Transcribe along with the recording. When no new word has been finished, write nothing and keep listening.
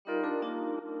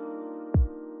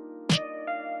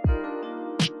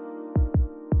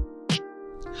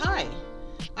Hi,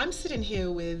 I'm sitting here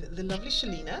with the lovely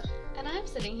Shalina. And I'm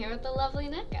sitting here with the lovely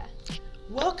Nika.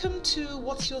 Welcome to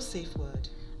What's Your Safe Word?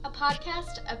 A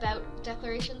podcast about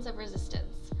declarations of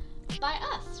resistance by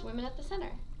us, Women at the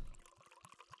Center.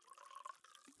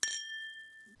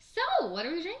 So, what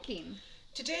are we drinking?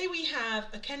 Today we have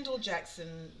a Kendall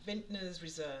Jackson Vintners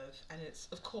Reserve, and it's,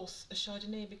 of course, a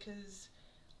Chardonnay because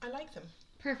I like them.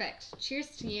 Perfect.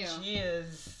 Cheers to you.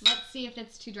 Cheers. Let's see if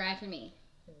it's too dry for me.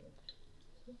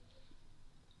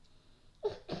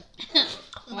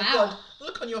 Oh Wow. my God,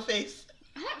 look on your face.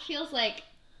 That feels like,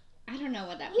 I don't know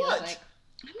what that feels What? like.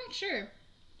 I'm not sure.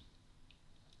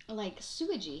 Like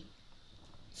sewagey.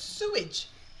 Sewage.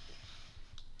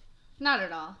 Not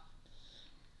at all.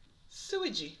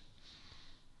 Sewagey.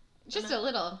 Just a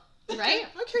little, Okay, right?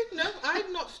 Okay, no,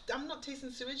 I'm not tasting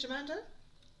sewage, Amanda.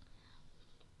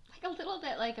 Like a little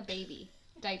bit like a baby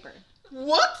diaper.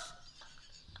 What?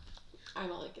 I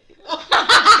don't like it either. Oh,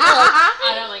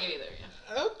 I don't like it either.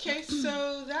 Yeah. okay,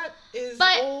 so that is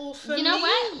But all for you know me.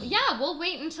 what? Yeah, we'll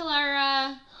wait until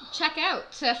our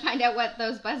checkout to find out what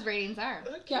those buzz ratings are.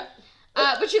 Okay.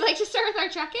 Would you like to start with our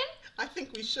check-in? I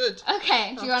think we should.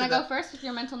 Okay. Do you want to After go that. first with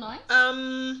your mental noise?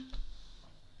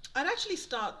 I'd actually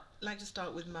like to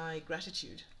start with my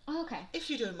gratitude, Oh, okay. if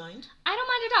you don't mind. I don't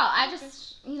mind at all. I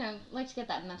just, like to get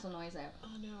that mental noise out.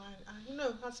 Oh no,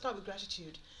 no, I'll start with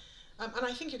gratitude. And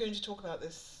I think you're going to talk about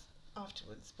this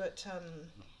afterwards, but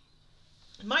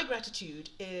my gratitude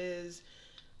is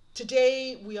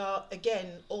today we are again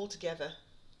all together.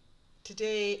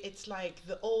 Today it's like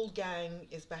the old gang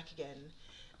is back again,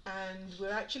 and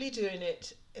we're actually doing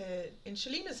it in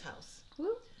Shalina's house.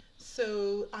 Woo.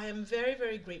 So I am very,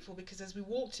 very grateful because as we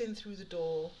walked in through the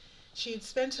door, she had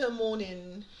spent her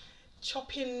morning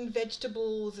chopping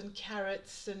vegetables and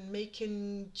carrots and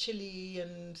making chili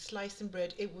and slicing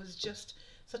bread. It was just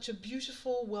such a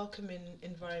beautiful, welcoming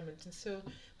environment. And so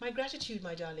my gratitude,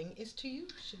 my darling, is to you,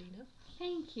 Shalina.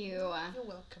 Thank you. You're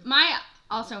welcome.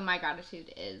 My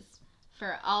gratitude is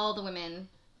for all the women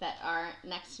that are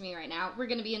next to me right now. We're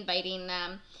going to be inviting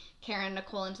Karen,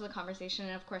 Nicole into the conversation,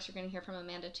 and of course you're going to hear from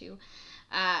Amanda too.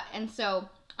 And so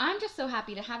I'm just so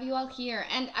happy to have you all here,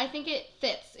 and I think it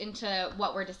fits into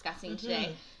what we're discussing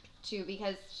today too,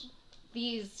 because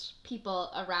these people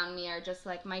around me are just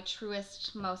like my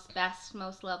truest, most best,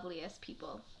 most loveliest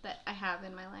people that I have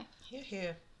in my life.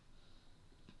 Here.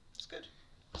 It's good.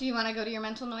 Do you want to go to your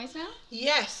mental noise now?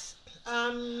 Yes.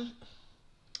 I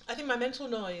think my mental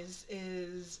noise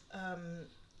is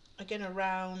again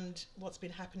around what's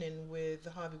been happening with the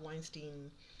Harvey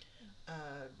Weinstein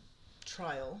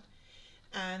trial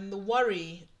and the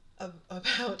worry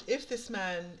about if this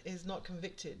man is not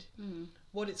convicted,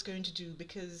 what it's going to do,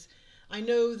 because I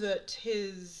know that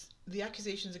the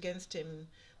accusations against him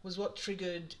was what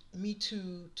triggered Me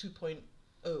Too 2.0,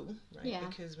 right? Yeah.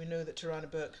 Because we know that Tarana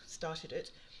Burke started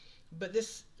it. But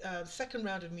this second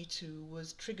round of Me Too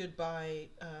was triggered by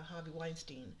Harvey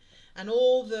Weinstein and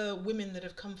all the women that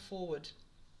have come forward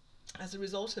as a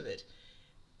result of it.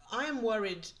 I am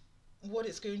worried what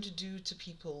it's going to do to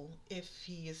people if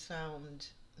he is found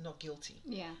not guilty.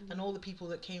 Yeah. And all the people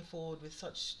that came forward with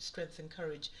such strength and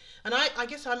courage. And I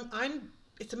guess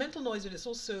it's a mental noise, but it's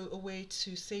also a way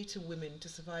to say to women, to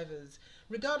survivors,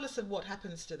 regardless of what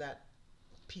happens to that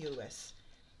POS,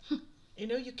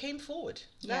 you came forward.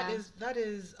 Yeah. That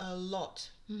is a lot.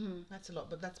 Mm-hmm. That's a lot,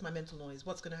 but that's my mental noise.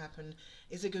 What's going to happen?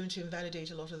 Is it going to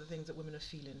invalidate a lot of the things that women are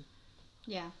feeling?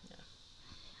 Yeah.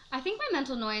 I think my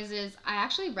mental noise is, I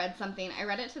actually read something. I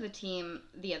read it to the team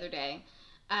the other day,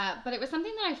 but it was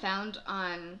something that I found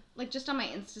on, just on my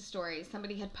Insta story.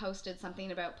 Somebody had posted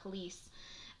something about police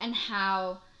and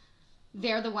how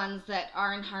they're the ones that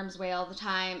are in harm's way all the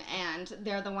time, and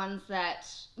they're the ones that,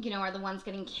 are the ones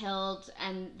getting killed,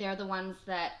 and they're the ones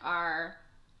that are...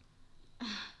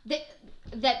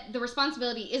 that the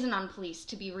responsibility isn't on police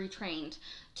to be retrained,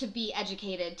 to be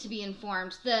educated, to be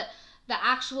informed. The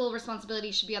actual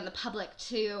responsibility should be on the public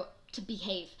to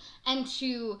behave and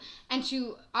to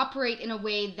operate in a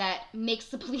way that makes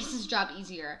the police's job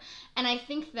easier. And I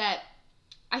think that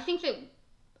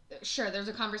sure, there's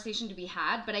a conversation to be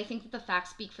had, but I think that the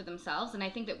facts speak for themselves, and I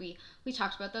think that we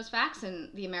talked about those facts in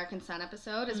the American Sun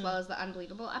episode as well as the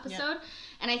Unbelievable episode.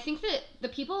 And I think that the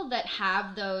people that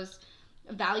have those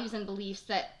values and beliefs,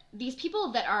 that these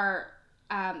people that are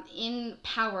in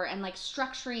power and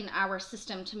structuring our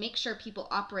system to make sure people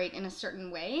operate in a certain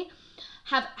way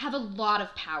have a lot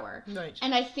of power. Right.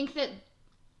 And I think that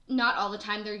not all the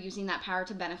time they're using that power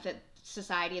to benefit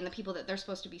society and the people that they're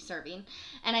supposed to be serving.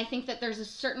 And I think that there's a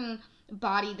certain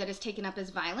body that is taken up as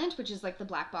violent, which is the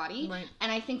black body. Right.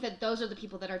 And I think that those are the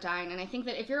people that are dying. And I think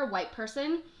that if you're a white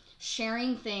person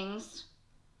sharing things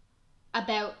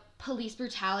about police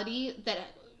brutality that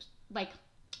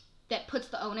puts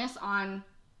the onus on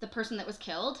the person that was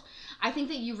killed, I think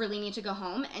that you really need to go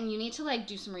home and you need to like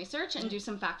do some research and do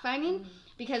some fact finding,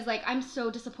 because like I'm so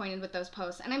disappointed with those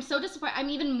posts, and I'm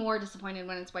even more disappointed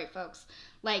when it's white folks.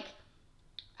 Like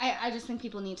I just think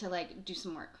people need to like do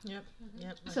some work. Yep.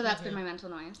 So that's been my mental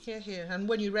noise. Here. And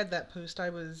when you read that post, I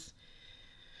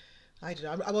don't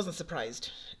know, I wasn't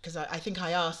surprised, because I think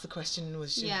I asked the question,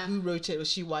 was she, who wrote it,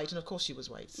 was she white? And of course she was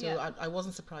white. So I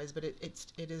wasn't surprised, but it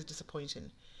is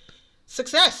disappointing.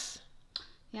 Success!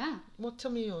 Yeah. Well,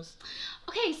 tell me yours.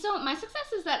 Okay, so my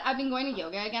success is that I've been going to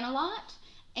yoga again a lot,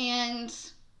 and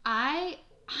I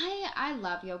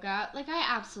love yoga. Like, I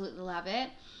absolutely love it.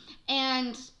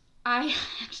 And I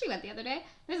actually went the other day.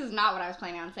 This is not what I was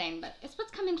planning on saying, but it's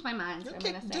what's come into my mind, so Okay,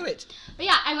 I'm going to say do it. But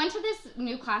yeah, I went to this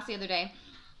new class the other day,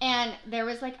 and there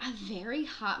was like a very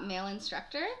hot male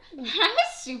instructor, and I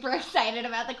was super excited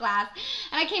about the class.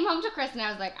 And I came home to Chris, and I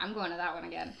was like, I'm going to that one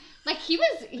again. Like, he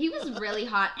was really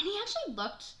hot, and he actually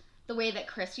looked the way that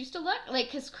Chris used to look, like,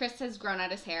 because Chris has grown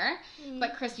out his hair,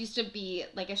 but Chris used to be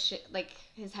like his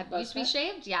head used to be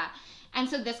shaved, yeah. And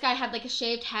so this guy had like a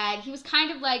shaved head. He was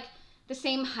kind of like the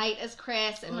same height as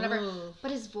Chris and whatever,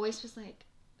 but his voice was like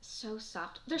so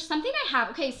soft. There's something I have.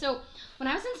 Okay, so when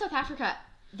I was in South Africa,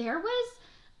 there was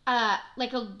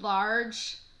like the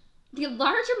large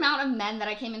amount of men that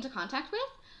I came into contact with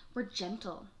were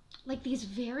gentle. Like these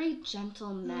very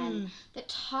gentle men that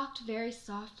talked very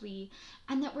softly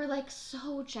and that were like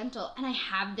so gentle. And I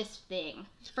have this thing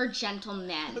for gentle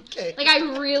men. Okay. Like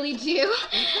I really do.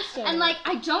 And like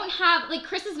I don't have, like,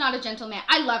 Chris is not a gentle man.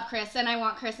 I love Chris and I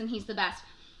want Chris and he's the best.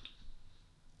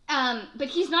 But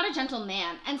he's not a gentle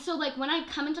man. And so like when I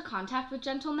come into contact with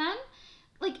gentle men,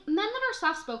 like men that are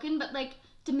soft spoken but like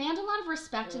demand a lot of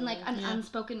respect in like an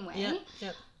unspoken way.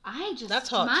 Yep. I just, that's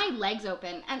hot. My legs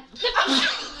open and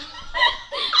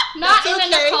not in a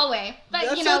Nicole way, but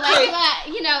that's you know, okay. like that,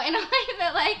 you know, in a way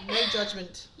that like no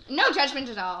judgment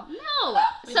at all. No.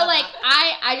 So like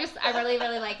I really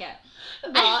really like it.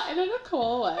 Not in a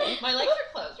Nicole way. My legs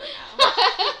are closed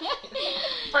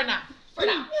right now. For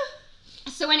now.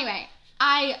 So anyway,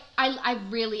 I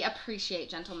really appreciate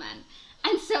gentlemen,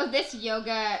 and so this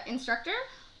yoga instructor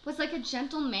was like a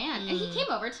gentle man, and he came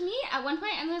over to me at one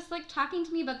point and was like talking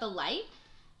to me about the light,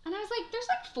 and I was like, there's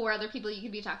like 4 other people you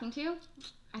could be talking to.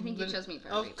 I think you chose me for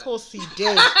a reason. Of course he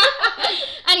did.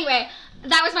 Anyway,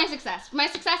 that was my success. My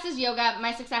success is yoga.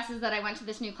 My success is that I went to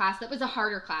this new class that was a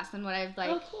harder class than what I've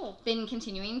like been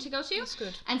continuing to go to. That's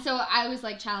good. And so I was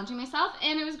like challenging myself,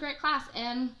 and it was a great class,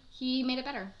 and he made it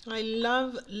better. I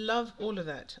love all of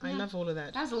that. I love all of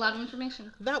that. That was a lot of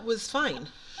information. That was fine.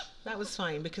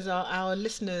 Because our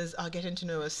listeners are getting to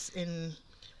know us in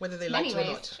whether they like it or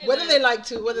not. Whether they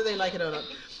like it or not.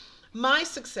 My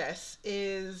success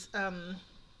is,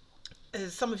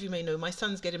 as some of you may know, my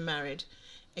son's getting married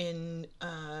in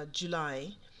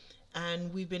July,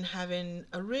 and we've been having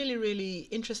a really, really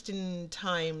interesting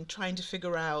time trying to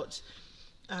figure out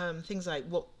things like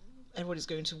what everybody's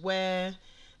going to wear,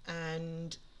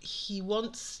 and he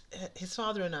wants his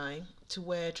father and I to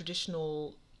wear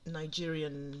traditional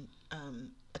Nigerian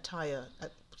attire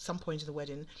at some point in the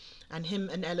wedding, and him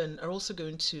and Ellen are also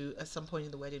going to at some point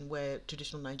in the wedding wear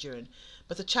traditional Nigerian.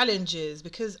 But the challenge is,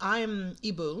 because I am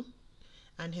Igbo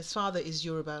and his father is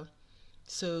Yoruba,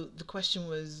 so the question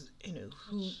was, you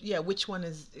know, which one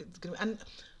is it's going to, and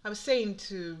I was saying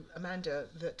to Amanda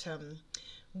that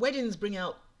weddings bring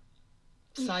out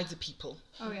sides of people.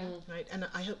 Oh yeah. Right, and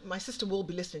I hope my sister will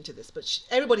be listening to this, but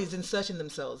everybody's inserting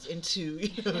themselves into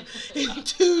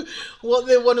into what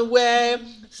they want to wear.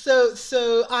 So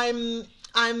I'm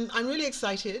really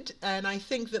excited, and I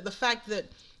think that the fact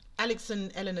that Alex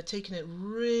and Ellen are taking it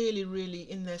really, really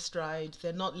in their stride.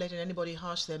 They're not letting anybody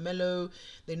harsh. They're mellow.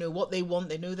 They know what they want.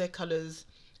 They know their colors.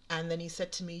 And then he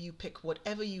said to me, "You pick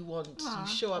whatever you want. Aww. You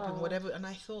show up in whatever." And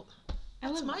I thought,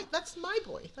 that's my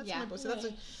boy. That's my boy. So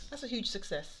that's a huge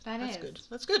success. That's good.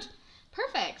 That's good.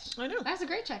 Perfect. I know. That's a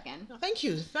great check-in. Oh, thank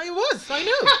you. It was. I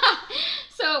know.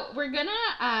 So we're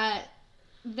gonna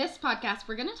this podcast.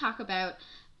 We're gonna talk about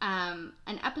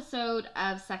an episode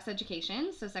of Sex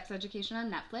Education. So Sex Education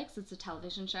on Netflix. It's a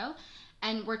television show,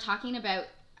 and we're talking about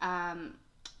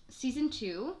season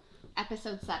 2,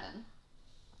 episode 7.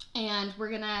 And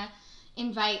we're gonna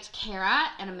invite Kara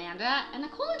and Amanda and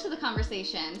Nicole into the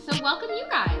conversation. So welcome, you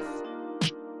guys.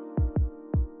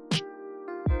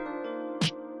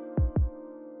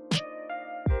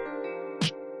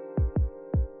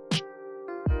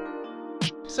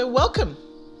 So welcome.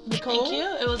 Nicole? Thank you.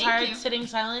 It was Thank hard you. sitting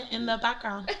silent in the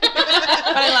background. But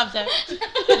I loved it.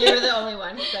 You're the only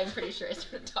one, so I'm pretty sure I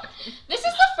started talking. This is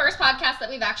the first podcast that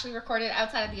we've actually recorded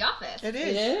outside of the office. It is.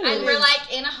 It is. And It we're is.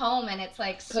 like in a home, and it's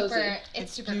like super. Cozy.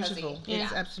 It's super beautiful. cozy.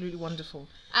 It's Yeah. absolutely wonderful.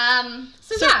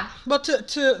 So yeah. Well,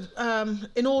 to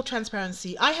in all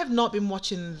transparency, I have not been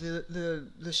watching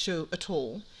the show at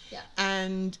all. Yeah.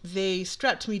 And they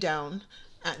strapped me down.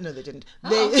 No, they didn't. Oh.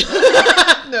 They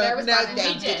no, There was no, fun. they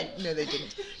We did. didn't. No, they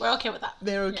didn't. We're okay with that.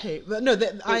 They're okay, but no,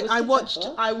 was I watched.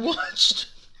 successful.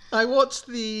 I watched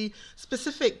the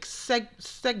specific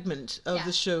segment of Yeah.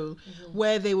 the show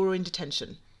where they were in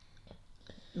detention.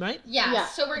 Right? Yeah, Yeah.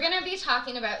 so we're going to be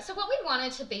talking about... So what we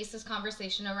wanted to base this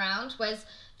conversation around was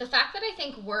the fact that I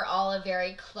think we're all a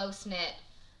very close-knit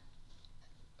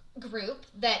group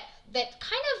that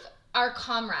kind of are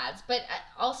comrades, but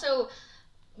also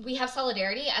we have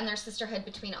solidarity and there's sisterhood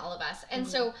between all of us. And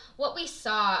so what we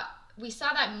saw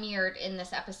that mirrored in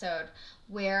this episode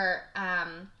where...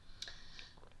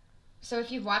 So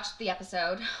if you've watched the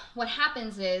episode, what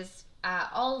happens is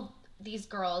all these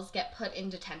girls get put in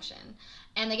detention.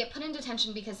 And they get put in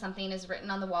detention because something is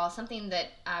written on the wall, something that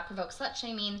provokes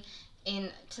slut-shaming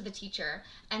to the teacher.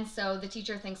 And so the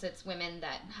teacher thinks it's women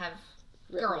that have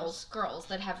girls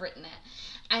that have written it.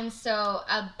 And so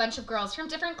a bunch of girls from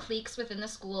different cliques within the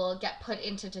school get put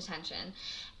into detention.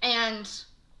 And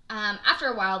after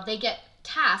a while, they get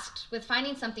tasked with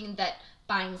finding something that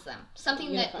binds them,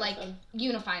 something that like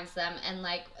unifies them and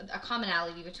like a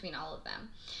commonality between all of them.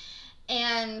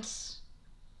 And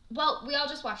well, we all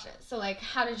just watched it. So like,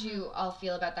 how did you all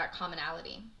feel about that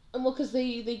commonality? Well, because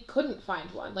they couldn't find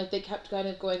one. Like, they kept kind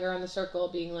of going around the circle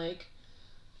being like,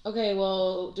 okay,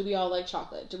 well, do we all like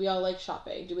chocolate? Do we all like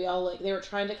shopping? Do we all like... They were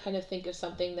trying to kind of think of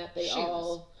something that they Shoes.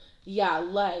 all,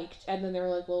 liked. And then they were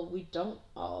like, well, we don't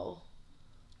all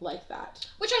like that.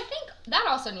 Which I think that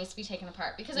also needs to be taken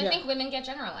apart because I think women get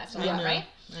generalized a lot, I know. right?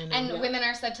 I know. And women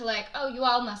are said to like, oh, you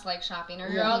all must like shopping, or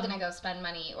you're all gonna go spend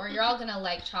money, or you're all gonna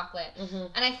like chocolate.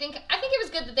 And I think it was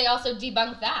good that they also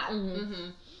debunked that.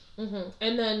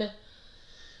 And then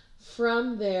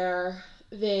from there,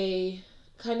 they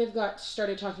kind of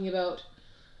started talking about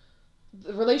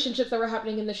the relationships that were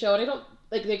happening in the show. And I don't,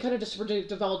 like, they kind of just were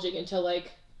divulging into,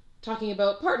 like, talking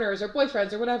about partners or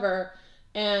boyfriends or whatever.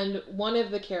 And one of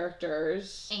the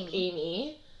characters,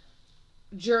 Amy,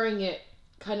 during it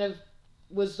kind of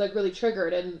was, like, really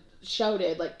triggered and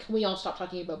shouted, like, can we all stop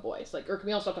talking about boys? Like, or can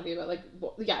we all stop talking about, like,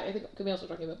 can we all stop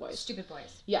talking about boys? Stupid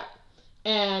boys. Yeah.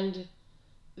 And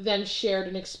then shared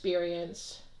an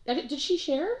experience. Did she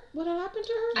share what had happened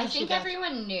to her? I think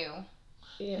everyone knew.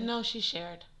 Yeah. No, she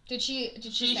shared. Did she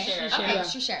She say? shared. Okay, Yeah.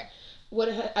 she shared.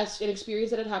 An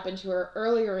experience that had happened to her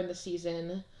earlier in the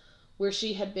season where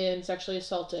she had been sexually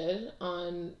assaulted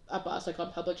on a bus, like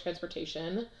on public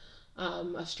transportation.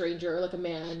 A stranger, like a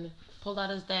man, Pulled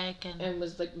out his dick and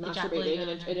was like masturbating Ejaculated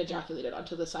and on her, ejaculated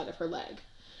onto the side of her leg.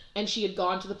 And she had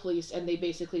gone to the police and they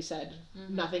basically said,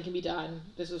 nothing can be done.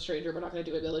 This is a stranger. We're not going to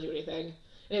be able to do anything.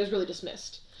 And it was really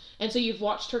dismissed. And so you've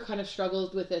watched her kind of struggle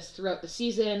with this throughout the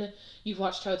season. You've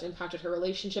watched how it's impacted her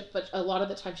relationship, but a lot of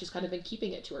the time she's kind of been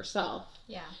keeping it to herself.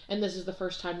 Yeah. And this is the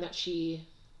first time that she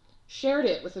shared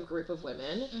it with a group of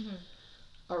women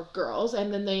or girls,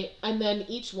 and then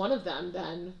each one of them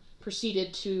then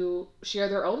proceeded to share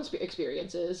their own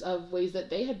experiences of ways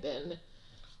that they had been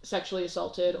sexually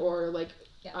assaulted or like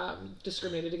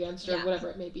discriminated against or whatever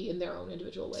it may be in their own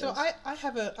individual ways. So I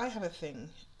have a thing,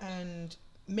 and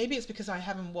maybe it's because I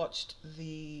haven't watched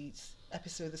the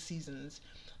episode, the seasons,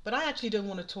 but I actually don't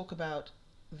want to talk about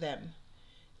them,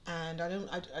 and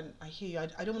I hear you.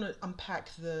 I don't want to unpack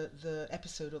the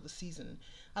episode or the season.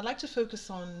 I'd like to focus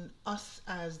on us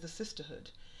as the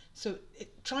sisterhood. So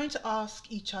trying to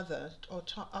ask each other or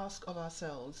ask of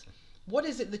ourselves, what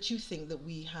is it that you think that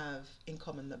we have in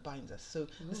common that binds us? So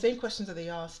the same questions that they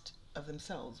asked of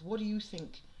themselves. What do you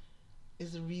think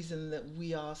is the reason that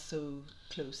we are so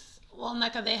close? well,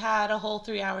 Nneka, they had a whole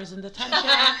 3 hours in detention.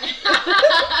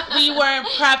 We weren't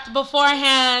prepped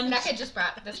beforehand. Nneka just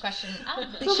brought this question up.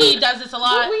 She does this a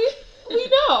lot. we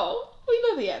know. We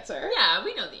know the answer. Yeah,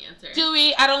 we know the answer. Do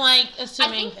we? I don't like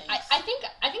assuming things. I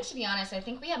think to be honest, I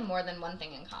think we have more than one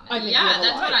thing in common. I think we Yeah, have a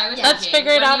that's lot. what I was Let's thinking.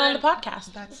 figure it When out you on the had-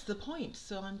 podcast. That's the point.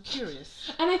 So I'm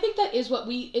curious. And I think that is what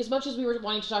as much as we were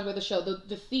wanting to talk about the show,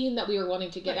 the theme that we were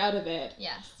wanting to get out of it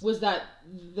Yes. was that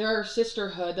their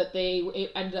sisterhood that they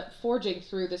ended up forging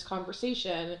through this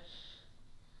conversation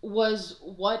was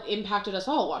what impacted us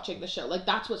all watching the show. Like,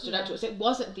 that's what stood out to us. It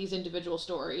wasn't these individual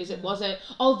stories. It wasn't,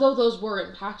 although those were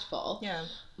impactful. Yeah.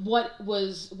 What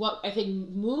I think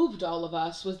moved all of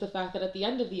us was the fact that at the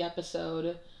end of the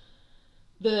episode,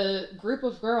 the group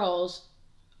of girls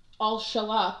all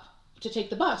show up to take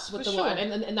the bus with For the sure. one,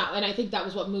 and I think that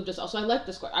was what moved us. Also, I like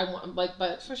the square. I want like,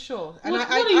 but For sure. And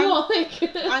what do you all think?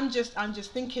 I'm just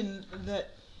thinking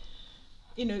that,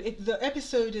 you know, the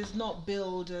episode is not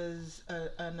billed as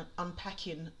an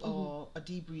unpacking or a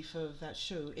debrief of that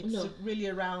show. It's No. really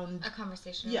around A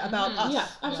conversation. about us. Yeah,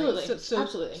 absolutely. Right? So,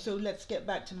 Absolutely. So let's get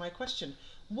back to my question.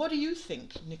 What do you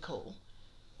think, Nicole?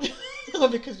 Oh,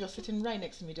 because you're sitting right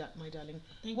next to me, my darling.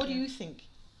 What do you think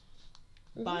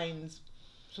binds,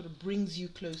 sort of brings you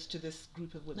close to this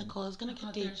group of women? Nicole is gonna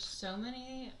get deep. There's so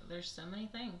many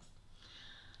things.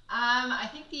 I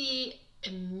think the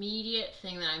immediate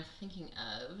thing that I'm thinking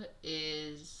of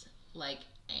is like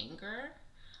anger.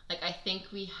 Like I think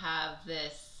we have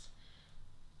this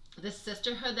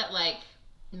sisterhood that like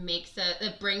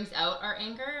that brings out our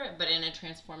anger, but in a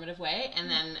transformative way, and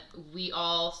then we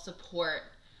all support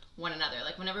one another.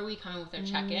 Like whenever we come in with our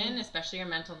check-in, especially our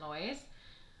mental noise,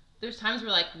 there's times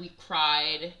where like we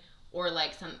cried or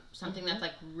like something that's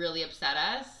like really upset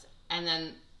us, and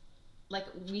then like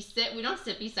we don't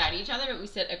sit beside each other, but we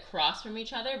sit across from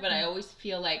each other, but I always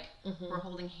feel like we're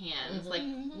holding hands. Like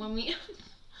when we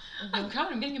I'm crying,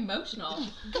 I'm getting emotional.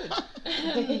 Good.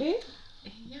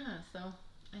 Yeah, so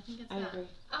I think it's I that. agree.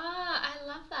 I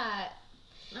love that.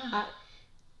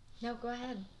 No, go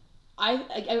ahead.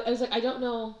 I was like, I don't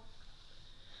know.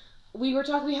 We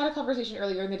had a conversation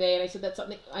earlier in the day, and I said that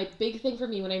something, a big thing for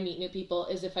me when I meet new people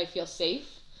is if I feel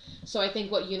safe. So I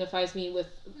think what unifies me with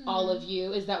all of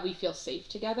you is that we feel safe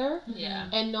together. Yeah.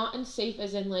 And not in safe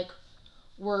as in like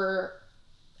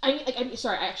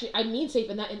I mean safe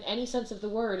in that in any sense of the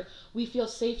word. We feel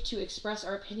safe to express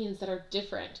our opinions that are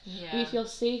different. Yeah. We feel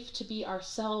safe to be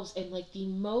ourselves in like the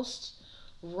most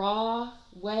raw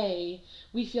way.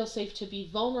 We feel safe to be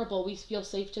vulnerable. We feel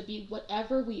safe to be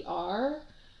whatever we are.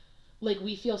 Like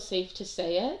we feel safe to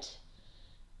say it.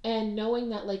 And knowing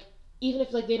that like even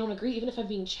if like they don't agree, even if I'm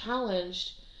being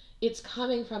challenged, it's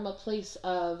coming from a place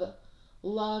of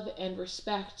love and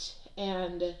respect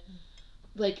and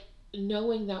like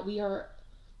knowing that we are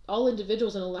all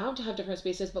individuals and allowed to have different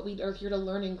spaces, but we are here to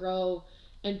learn and grow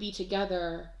and be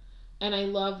together. And I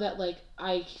love that like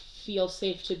I feel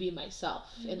safe to be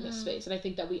myself in this space, and I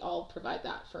think that we all provide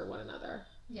that for one another.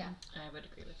 Yeah. I would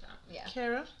agree with that. Yeah.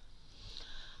 Kara?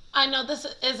 I know this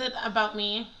isn't about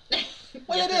me.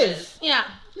 Well, Yes, it is. Yeah.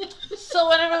 So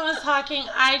when everyone was talking,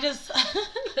 I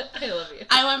love you.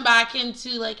 I went back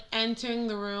into like entering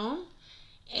the room,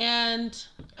 and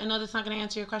I know that's not going to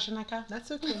answer your question, Nika.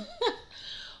 That's okay.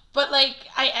 But like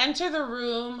I enter the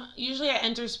room, usually I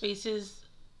enter spaces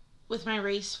with my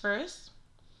race first.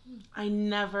 I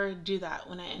never do that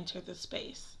when I enter the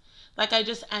space. Like I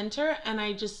just enter and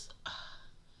I feel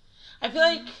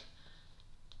like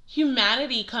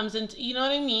humanity comes into, you know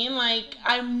what I mean? Like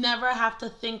I never have to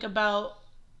think about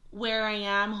where I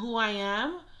am, who I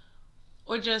am,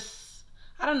 or just,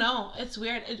 I don't know. It's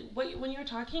weird. When you were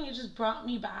talking, it just brought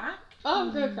me back. Oh,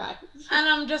 I'm gonna cry. And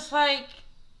I'm just like,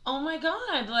 oh my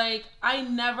God, like I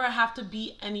never have to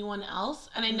be anyone else,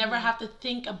 and I never have to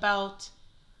think about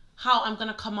how I'm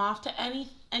gonna come off to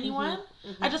anyone.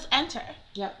 I just enter.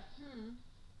 Yep.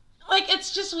 Like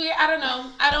it's just weird. I don't know.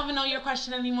 I don't even know your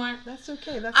question anymore. That's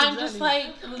okay. That's I'm exactly. just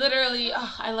like literally.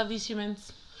 Oh, I love these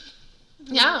humans.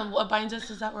 Yeah, what binds us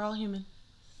is that we're all human.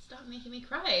 Stop making me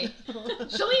cry.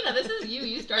 Shalina, this is you.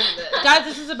 You started it. Guys,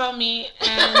 this is about me,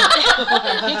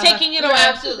 and you're taking it You're away.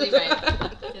 absolutely right.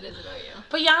 It is about you.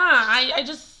 But yeah,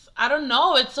 I don't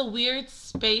know. It's a weird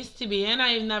space to be in.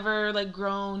 I've never like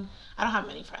grown. I don't have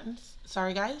many friends.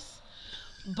 Sorry, guys.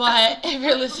 But if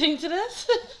you're listening to this,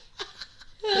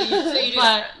 So you do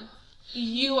but have friends.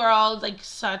 you are all like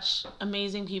such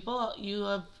amazing people. You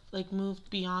have like moved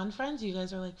beyond friends. You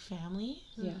guys are like family.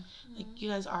 Yeah. Like you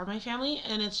guys are my family,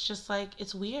 and it's just like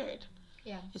it's weird.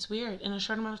 Yeah. It's weird in a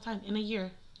short amount of time, in a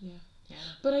year.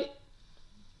 But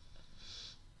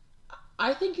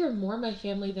I think you're more my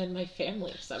family than my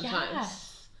family sometimes. Yes.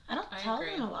 I don't I tell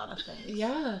agree. them a lot of things.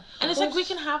 Yeah. And it's like we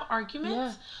can have arguments,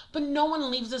 Yeah. but no one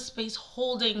leaves a space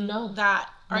holding No. that.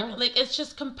 No. Like it's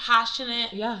just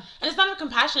compassionate. Yeah. And it's not even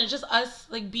compassion. It's just us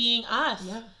like being us.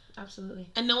 Yeah. Absolutely.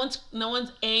 And no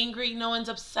one's angry. No one's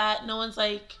upset. No one's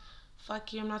like,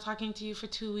 "Fuck you! I'm not talking to you for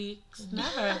 2 weeks."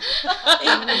 Never.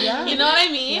 Yeah. You know what I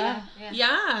mean? Yeah.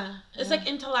 Yeah. It's Yeah. like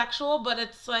intellectual, but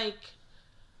it's like,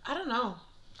 I don't know.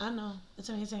 It's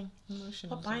amazing.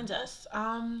 Emotional. What binds us?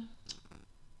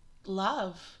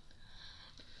 Love.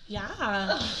 Yeah.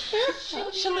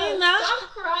 Shalina. Stop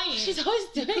crying. She's always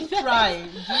doing that. Cry.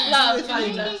 Love Do it,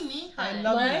 binds please. us. me I cry.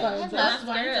 love Love that. binds us. That's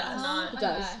binds it's us. not It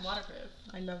does. waterproof.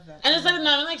 I love that. And it's like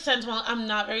not even like sentimental. I'm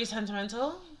not very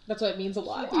sentimental. That's why it means a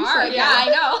lot. You are, yeah, I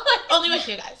know. Only with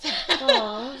you guys.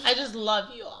 Aw. I just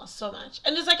love you all so much.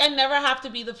 And it's like I never have to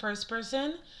be the first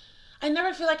person. I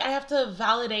never feel like I have to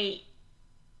validate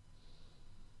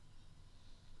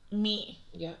me.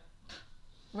 Yeah.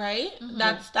 Right? Mm-hmm.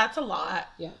 That's a lot.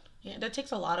 Yeah. Yeah, that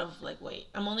takes a lot of like weight.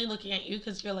 I'm only looking at you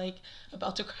because you're like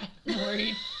about to cry. I'm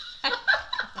worried.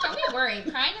 Don't be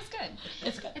worried. Crying is good.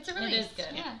 It's good. It's a release. is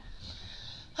good. Yeah.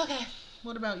 Okay.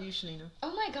 What about you, Shanina?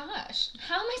 Oh my gosh.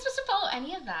 How am I supposed to follow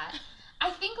any of that? I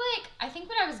think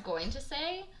what I was going to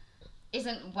say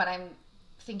isn't what I'm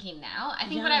thinking now. I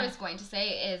think what I was going to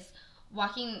say is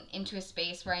walking into a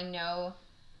space where I know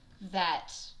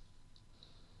that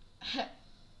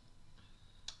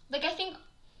like I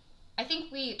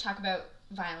think we talk about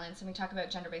violence and we talk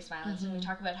about gender-based violence and we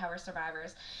talk about how we're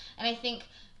survivors. And I think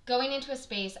going into a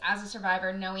space as a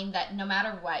survivor knowing that no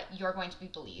matter what, you're going to be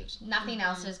believed. Nothing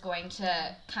else is going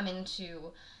to come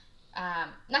into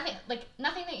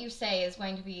nothing that you say is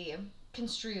going to be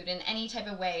construed in any type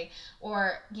of way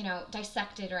or, you know,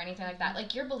 dissected or anything like that.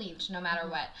 Like, you're believed no matter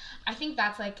what. I think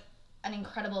that's like an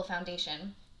incredible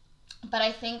foundation. But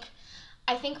I think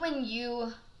when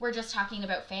you were just talking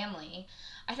about family,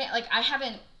 I think like I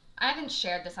haven't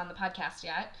shared this on the podcast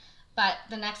yet, but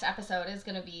the next episode is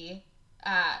going to be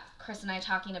Chris and I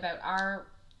talking about our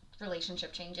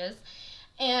relationship changes,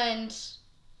 and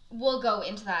we'll go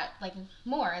into that like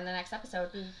more in the next episode.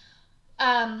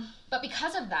 But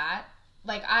because of that,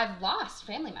 like I've lost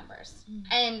family members,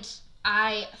 and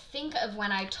I think of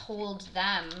when I told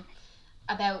them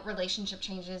about relationship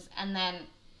changes, and then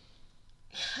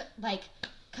like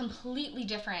completely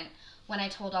different when I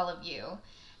told all of you,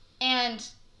 and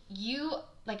you.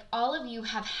 Like, all of you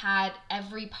have had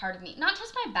every part of me, not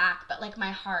just my back, but, like,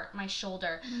 my heart, my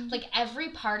shoulder. Like, every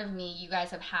part of me you guys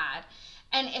have had.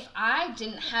 And if I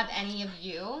didn't have any of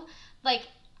you, like,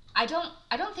 I don't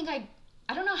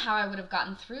know how I would have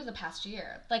gotten through the past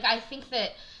year. Like, I think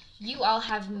that you all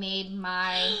have made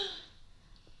my...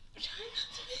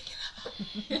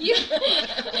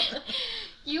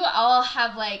 you all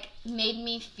have, like, made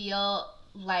me feel...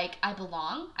 like I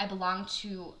belong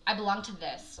to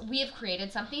this. We have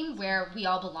created something where we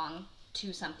all belong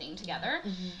to something together.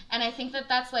 And I think that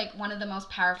that's like one of the most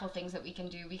powerful things that we can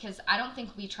do, because I don't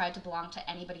think we tried to belong to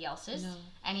anybody else's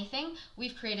anything.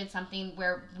 We've created something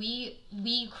where we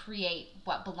create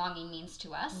what belonging means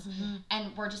to us.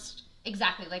 And we're just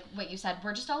exactly like what you said,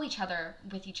 we're just all each other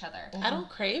with each other. I don't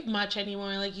crave much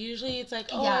anymore. Like, usually it's like,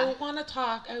 oh, Yeah. I want to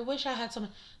talk. I wish I had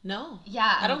someone. No.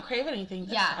 Yeah. I don't crave anything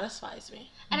that Yeah. satisfies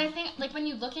me. And I think, like, when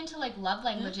you look into, like, love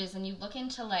languages and you look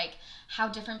into, like, how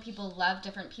different people love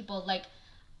different people, like,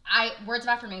 words of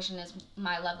affirmation is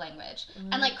my love language.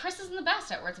 And, like, Chris isn't the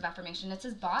best at words of affirmation. It's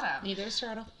his bottom. Neither is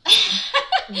Straddle. But,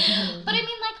 I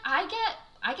mean, like, I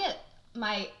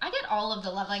get all of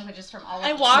the love languages from all of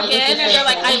I you. walk in and they're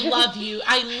like, I love you.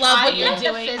 I love what you're get the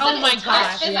doing. physical Oh my touch.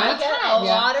 gosh. I get a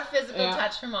lot of physical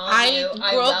touch from all of you.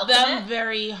 I grope them welcome it.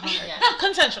 very hard. Yeah.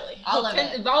 Consensually. All of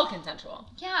it. All consensual.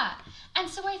 Yeah. And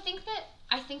so I think that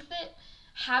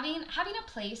having a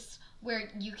place where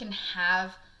you can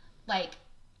have, like,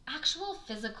 actual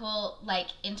physical, like,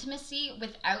 intimacy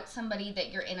without somebody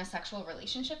that you're in a sexual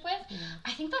relationship with,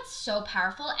 I think that's so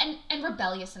powerful and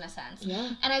rebellious in a sense.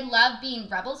 Yeah. And I love being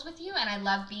rebels with you, and I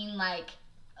love being like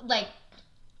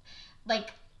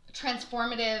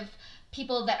transformative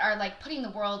people that are like putting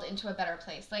the world into a better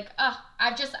place. Like,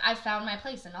 I've found my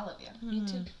place in all of you. Me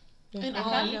too. In Okay.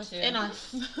 all Me of us. too. In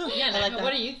us. Yeah, I like Nigel,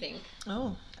 what do you think?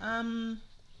 Oh,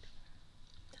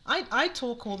 I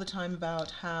talk all the time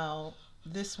about how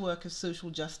this work of social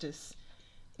justice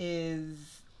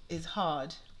is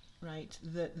hard, right?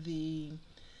 That the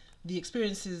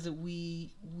experiences that we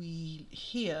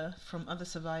hear from other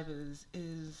survivors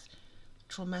is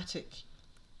traumatic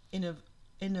in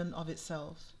and of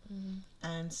itself.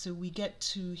 And so we get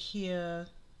to hear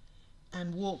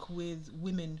and walk with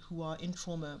women who are in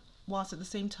trauma, whilst at the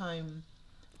same time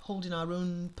holding our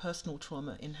own personal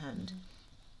trauma in hand.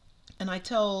 And I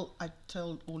tell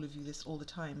all of you this all the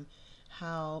time,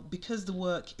 how because the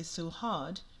work is so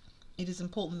hard, it is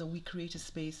important that we create a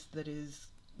space that is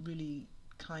really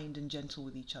kind and gentle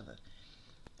with each other.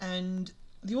 And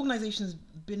the organization has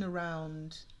been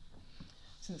around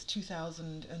since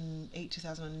 2008,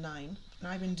 2009, and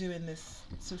I've been doing this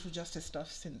social justice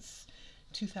stuff since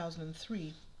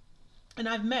 2003. And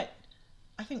I've met,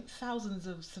 I think, thousands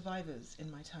of survivors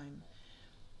in my time.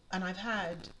 And I've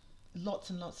had lots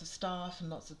and lots of staff and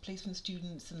lots of placement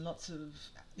students and lots of,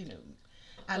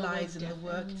 allies in the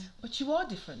work. But you are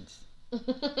different.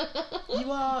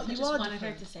 You are I just wanted her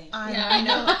different. to say it. I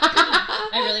know.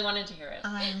 I really wanted to hear it.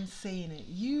 I'm saying it.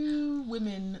 You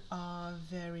women are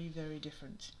very, very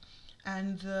different,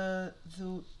 and the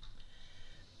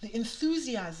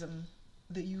enthusiasm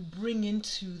that you bring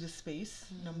into the space,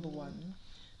 number one,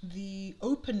 the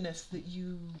openness that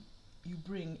you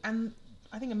bring, and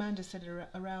I think Amanda said it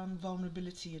around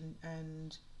vulnerability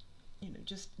and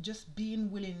just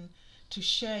being willing to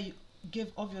share,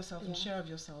 give of yourself and share of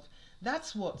yourself.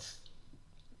 That's what's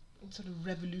sort of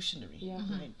revolutionary,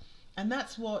 right? And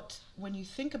that's what, when you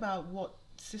think about what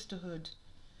sisterhood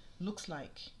looks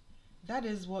like, that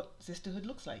is what sisterhood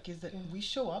looks like, is that we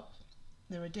show up.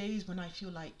 There are days when I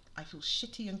feel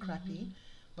shitty and crappy,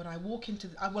 but I walk into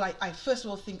I first of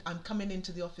all think I'm coming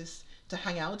into the office to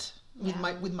hang out with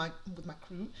my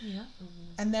crew,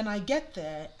 and then I get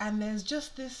there and there's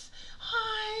just this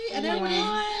hi, and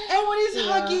everybody's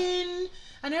hugging,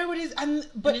 and everybody's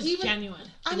but it's even genuine.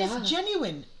 and it's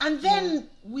genuine, and then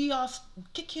we are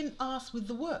kicking ass with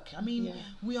the work. I mean,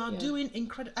 we are doing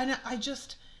incredible, and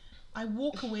I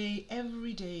walk away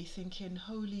every day thinking,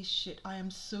 holy shit, I am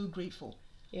so grateful.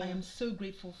 I am so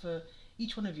grateful for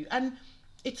each one of you. And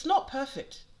it's not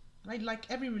perfect, right? Like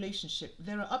every relationship,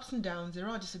 there are ups and downs, there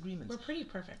are disagreements. We're pretty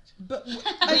perfect. But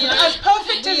as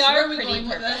perfect as We are we're pretty going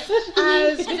with perfect.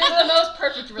 as This is the most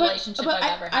perfect relationship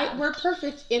I've ever had. We're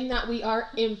perfect in that we are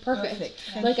imperfect.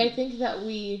 Perfect. Like, I think that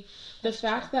the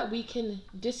fact that we can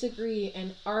disagree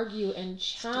and argue and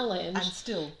challenge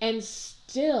and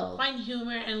still find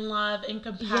humor and love and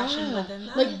compassion within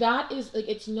that. Like, that is, like,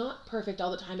 it's not perfect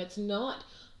all the time. It's not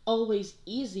always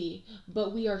easy,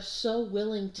 but we are so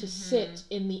willing to sit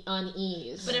in the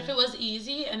unease. But if it was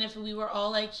easy, and if we were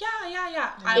all like,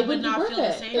 I would not feel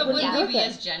the same. It But wouldn't would be be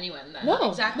perfect. as genuine then?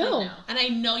 No, Exactly. no. And I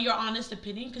know your honest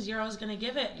opinion because you're always going to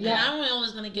give it. And I'm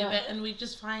always going to give it. And we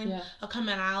just find a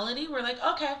commonality. We're like,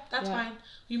 okay, that's fine.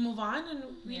 We move on, and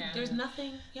there's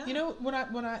nothing. Yeah. You know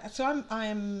so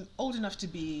I'm old enough to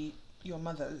be your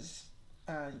mother's.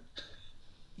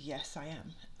 Yes, I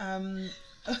am.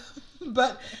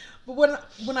 But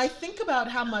when I think about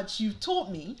how much you've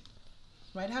taught me,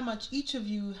 right? How much each of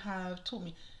you have taught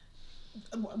me.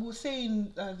 We were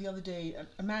saying the other day,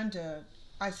 Amanda,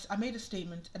 I made a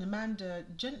statement, and Amanda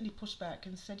gently pushed back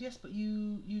and said, yes, but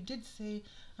you did say,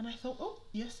 and I thought, oh,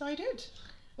 yes, I did.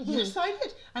 Yes, I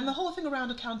did. And the whole thing around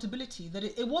accountability, that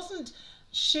it wasn't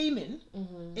shaming,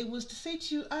 it was to say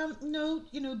to you,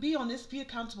 no, be honest, be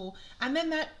accountable, and then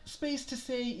that space to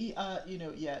say,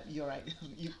 you're right,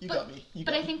 you got me.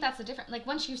 But I think that's the difference. Like,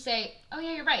 once you say, oh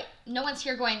yeah, you're right, no one's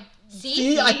here going,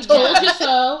 see I told you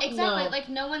so. Exactly, No. like,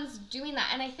 no one's doing that.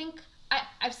 And I think,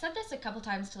 I've said this a couple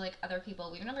times to, like, other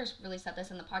people. We've never really said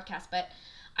this in the podcast, but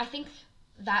I think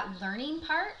that learning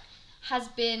part has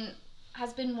been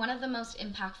one of the most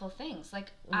impactful things.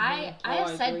 Like, I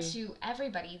have said agree. to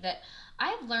everybody that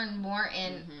I've learned more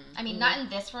in, I mean, not in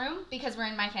this room because we're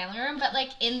in my family room, but like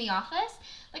in the office,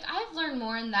 like I've learned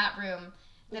more in that room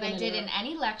than I did in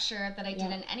any lecture, that I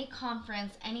did in any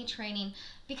conference, any training,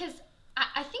 because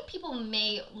I think people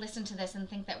may listen to this and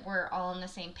think that we're all on the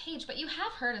same page, but you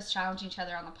have heard us challenge each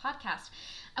other on the podcast,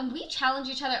 and we challenge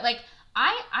each other. Like,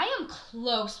 I am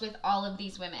close with all of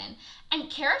these women, and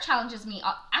Kara challenges me.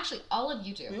 Actually, all of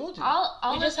you do. We all do.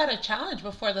 We just had a challenge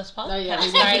before this podcast Oh, yeah, we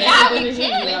started. did. Yeah, we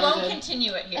did. We won't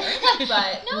continue it here,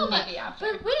 but No, maybe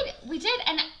after. But we did,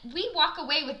 and we walk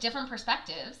away with different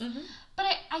perspectives. But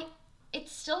it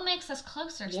still makes us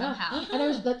closer somehow.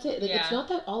 And that's it. Like, Yeah. it's not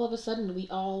that all of a sudden we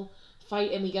all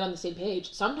fight and we get on the same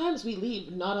page. Sometimes we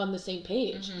leave not on the same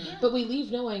page, but we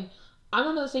leave knowing, I'm not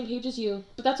on the same page as you,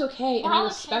 but that's okay, and I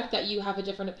respect that you have a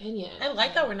different opinion. I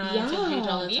like that we're not on the same page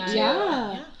all the me time. too.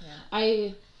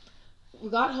 Yeah. We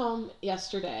got home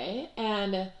yesterday,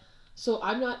 and so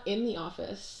I'm not in the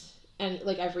office and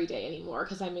like every day anymore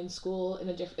because I'm in school in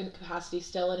a different capacity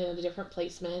still and in a different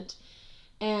placement.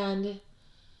 And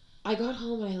I got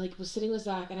home and I like was sitting with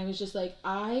Zach and I was just like,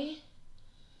 I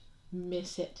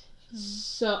miss it.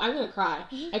 So I'm gonna cry.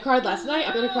 I cried last night.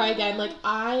 I'm gonna cry again. Like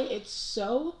it's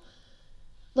so,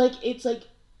 like it's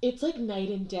like night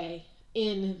and day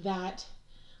in that.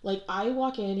 Like, I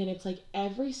walk in and it's like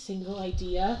every single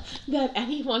idea that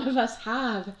any one of us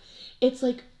have, it's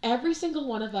like every single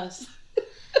one of us,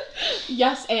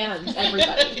 yes, and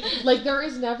everybody. Like, there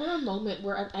is never a moment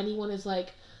where anyone is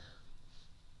like,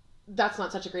 that's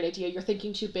not such a great idea. You're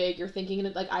thinking too big. You're thinking,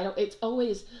 like, it's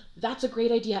always, that's a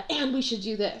great idea and we should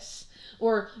do this.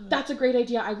 Or, that's a great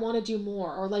idea. I want to do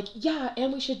more. Or, like, yeah,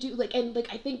 and we should do, like, and,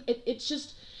 like, I think it's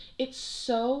just, it's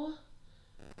so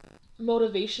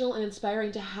motivational and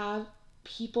inspiring to have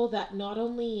people that not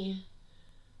only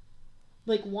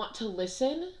like want to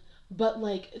listen but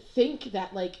like think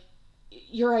that like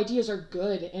your ideas are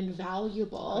good and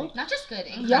valuable. Not just good,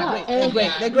 incredible.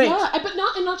 Yeah, They're great. Yeah, but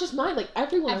not just mine. Like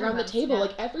everyone around the Everyone's, table. yeah.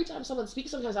 Like every time someone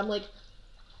speaks, sometimes I'm like,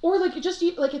 or like just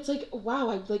like it's like wow,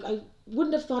 I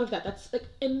wouldn't have thought of that. That's like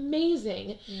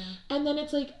amazing. Yeah. And then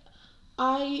it's like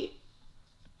I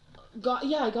got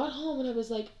home and I was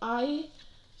like I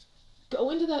go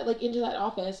into that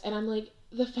office and I'm like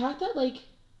the fact that like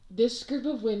this group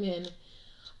of women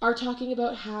are talking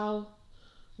about how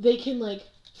they can like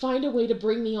find a way to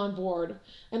bring me on board,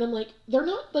 and I'm like they're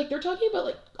not like they're talking about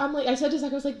like I'm like I said to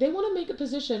Zach, I was like they want to make a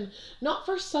position not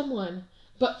for someone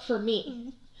but for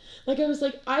me. Like I was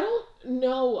like I don't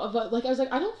know about like I was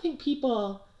like I don't think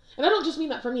people, and I don't just mean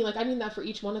that for me, like I mean that for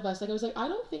each one of us. Like I was like I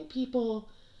don't think people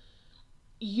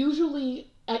usually,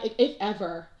 if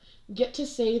ever, get to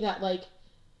say that like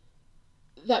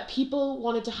that people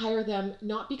wanted to hire them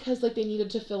not because like they needed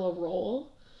to fill a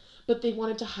role, but they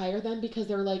wanted to hire them because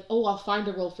they're like, oh, I'll find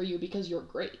a role for you because you're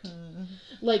great.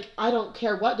 Like I don't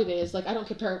care what it is, like I don't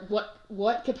care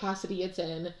what capacity it's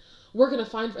in, we're gonna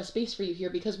find a space for you here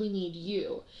because we need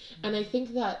you. And I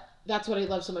think that's what I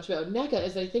love so much about NECA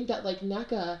is I think that like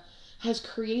NECA has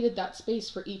created that space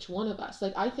for each one of us.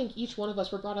 Like I think each one of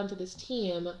us were brought onto this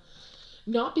team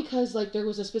not because like there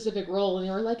was a specific role and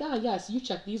they were like, yes, you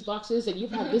check these boxes and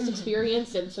you've had this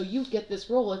experience and so you get this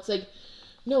role. It's like,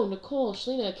 no, Nicole,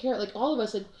 Shalina, Kara, like all of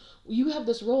us, like you have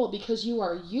this role because you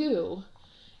are you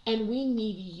and we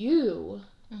need you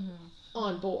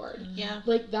on board. Yeah.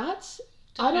 Like that's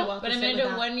I don't. But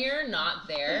Amanda, when you're not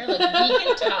there, like we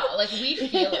can tell, like we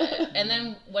feel it. And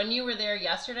then when you were there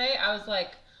yesterday, I was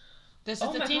like, this is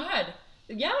oh the my team. God.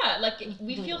 Yeah, like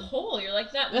we feel whole. You're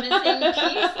like that missing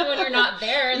piece when you're not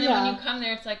there, and then when you come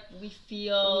there, it's like we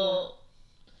feel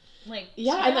like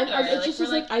and then together. it's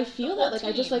just like I feel that like team.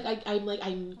 I just like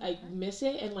I miss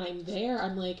it, and when I'm there,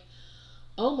 I'm like,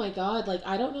 oh my God, like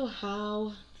I don't know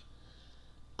how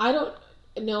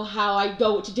I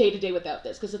go to day without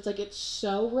this because it's like it's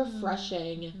so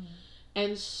refreshing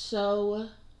and so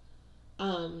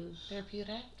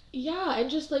therapeutic. Yeah, and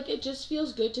just like it just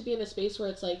feels good to be in a space where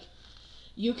it's like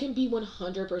you can be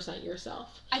 100%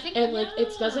 yourself. I think, and like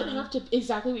it doesn't have to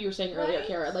exactly what you were saying earlier, Right.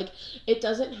 Kara. Like it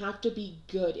doesn't have to be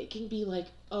good. It can be like,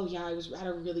 oh yeah, I had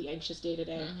a really anxious day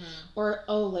today, or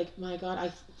oh like my God,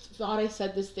 I thought I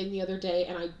said this thing the other day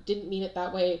and I didn't mean it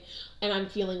that way, and I'm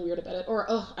feeling weird about it. Or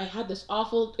oh, I had this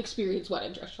awful experience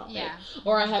in dress shopping,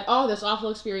 or I had this awful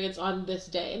experience on this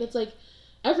day, and it's like.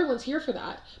 Everyone's here for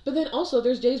that. But then also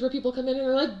there's days where people come in and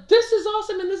are like, this is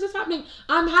awesome and this is happening.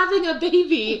 I'm having a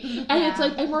baby. And it's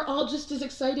like, and we're all just as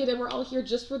excited and we're all here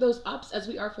just for those ups as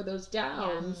we are for those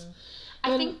downs.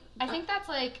 I think that's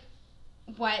like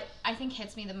what I think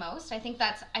hits me the most. I think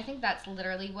that's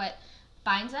literally what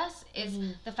binds us is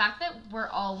the fact that we're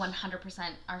all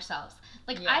 100% ourselves.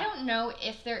 Like I don't know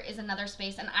if there is another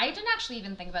space, and I didn't actually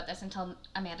even think about this until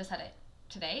Amanda said it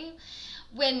today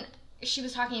when she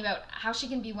was talking about how she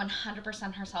can be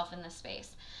 100% herself in this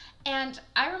space. And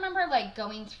I remember like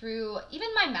going through even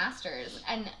my master's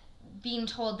and being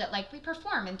told that like we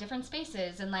perform in different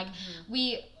spaces and like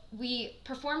we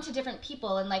perform to different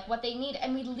people and like what they need,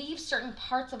 and we leave certain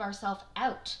parts of ourselves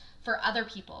out for other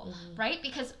people, right?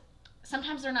 Because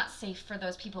sometimes they're not safe for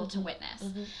those people to witness.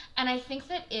 And I think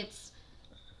that it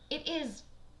is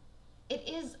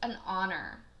an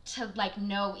honor to like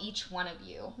know each one of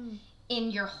you in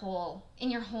your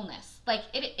wholeness. Like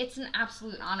it's an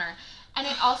absolute honor. And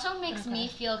it also makes me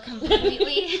feel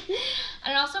completely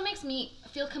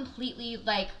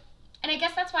like, and I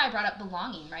guess that's why I brought up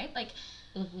belonging, right? Like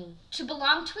to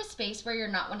belong to a space where you're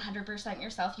not 100%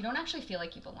 yourself, you don't actually feel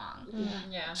like you belong.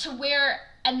 Yeah. To where,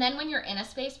 and then when you're in a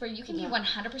space where you can be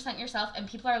 100% yourself and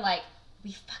people are like,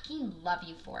 we fucking love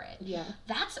you for it. Yeah.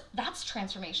 That's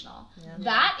transformational.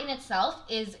 That in itself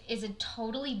is a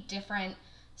totally different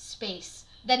space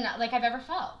than like I've ever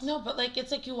felt. No, but like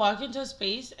it's like you walk into a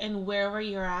space and wherever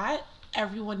you're at,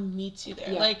 everyone meets you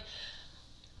there. Like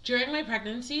during my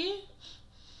pregnancy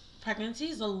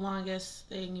is the longest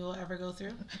thing you will ever go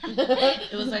through.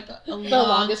 It was like a long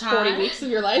longest time. 40 weeks of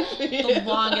your life. The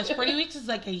longest 40 weeks is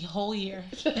like a whole year.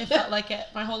 It felt like it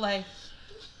my whole life.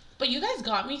 But you guys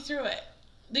got me through it.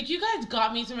 Like you guys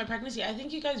got me through my pregnancy. I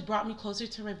think you guys brought me closer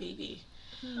to my baby.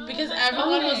 Because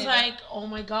everyone was like, oh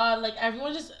my God, like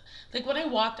everyone just, like when I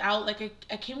walked out, like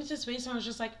I came into space and I was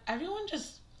just like, everyone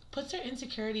just puts their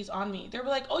insecurities on me. They were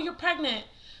like, oh, you're pregnant,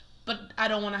 but I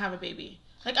don't want to have a baby.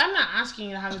 Like, I'm not asking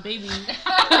you to have a baby. Everyone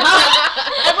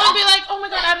would be like, oh my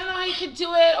God, I don't know how you could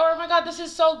do it, or oh my God, this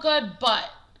is so good, but,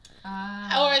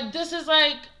 or this is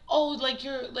like, oh, like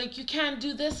you're like you can't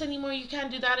do this anymore, you can't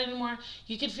do that anymore.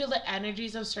 You could feel the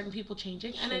energies of certain people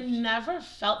changing, and I never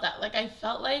felt that. Like I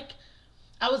felt like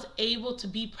I was able to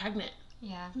be pregnant.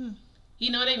 Yeah.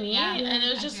 You know what I mean? Yeah, And it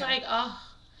was I just do. like, oh,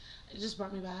 it just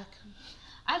brought me back.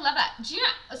 I love that. Do you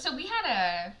know, so we had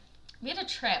a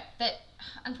trip that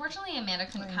unfortunately Amanda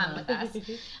couldn't come with us.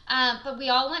 But we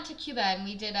all went to Cuba and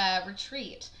we did a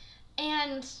retreat.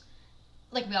 And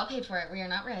like we all paid for it. We are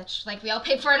not rich. Like we all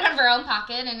paid for it out of our own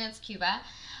pocket and it's Cuba.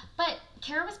 But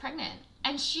Kara was pregnant.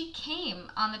 And she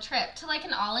came on the trip to like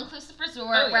an all-inclusive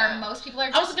resort where most people are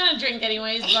just... I was gonna drink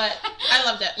anyways, but I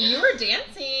loved it. You were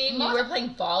dancing. You were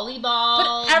playing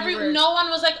volleyball. But no one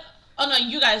was like, oh no,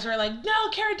 you guys were like, no,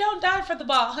 Kara, don't dive for the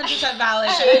ball. 100% valid.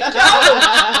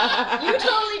 You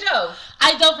totally dove.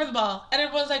 I dove for the ball. And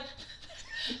everyone's like,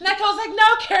 Neka was like,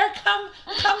 no, Kara, come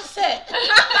sit.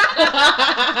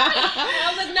 I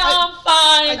was like, no, I'm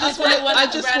fine. I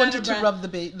just wanted to rub the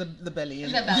belly. The belly,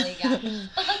 yeah.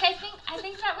 But like, I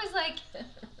think that was like,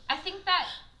 I think that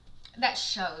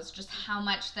shows just how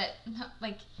much that,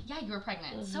 like, yeah, you were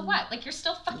pregnant. So what? Like, you're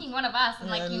still fucking one of us, and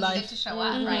like, you needed to show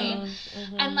up, right?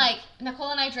 And like, Nicole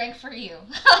and I drank for you.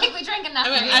 Like, we drank enough.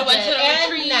 I went to a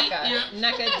retreat.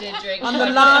 Neka did drink. On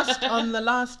the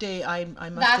last day, I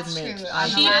must That's admit, true. On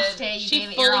the last day, you gave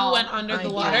it fully your all. went under the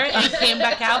water and came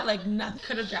back out like nothing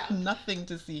could have drowned. Nothing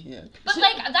to see here. But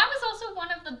like, that was also one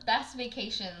of the best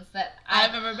vacations that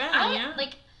I've ever been.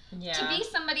 Like, to be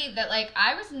somebody that like,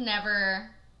 I was never.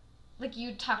 Like,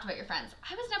 you talked about your friends.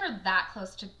 I was never that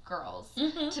close to girls,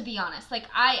 to be honest. Like,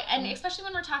 and especially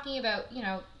when we're talking about, you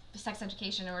know, sex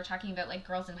education and we're talking about, like,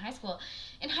 girls in high school.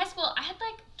 In high school, I had,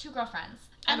 like, 2 girlfriends.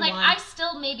 And, like, I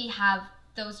still maybe have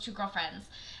those 2 girlfriends.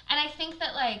 And I think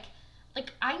that, like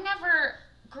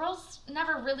girls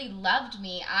never really loved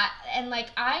me. And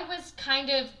I was kind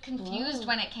of confused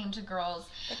when it came to girls.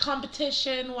 The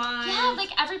competition-wise. Yeah,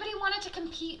 like, everybody wanted to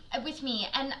compete with me.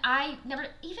 And I never,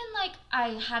 even, like,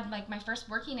 I had, like, my first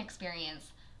working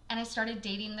experience. And I started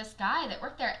dating this guy that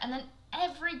worked there. And then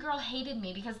every girl hated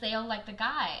me because they all liked the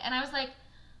guy. And I was like,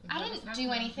 I didn't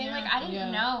do anything. Yeah. Like, I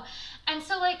didn't know. And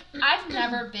so, like, I've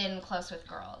never been close with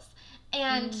girls.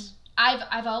 And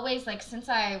I've always, like, since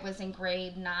I was in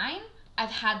grade 9, I've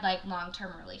had, like,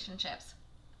 long-term relationships.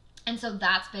 And so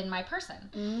that's been my person.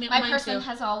 My person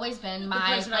has always been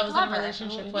my person like, I was lover. in a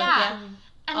relationship with. Yeah.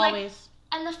 And always.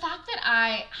 Like, and the fact that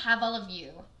I have all of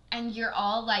you and you're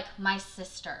all like my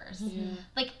sisters,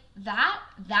 like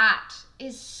that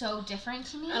is so different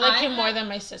to me. I like you more than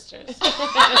my sisters. Me too.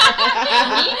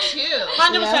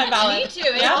 100% valid. Me too.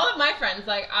 And all of my friends,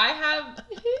 like I'm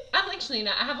like Shalina.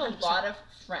 I have a lot of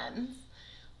friends.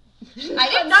 I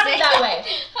didn't not say in that way.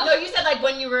 No, you said like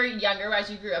when you were younger,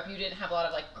 as you grew up, you didn't have a lot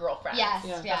of like girlfriends. Yes,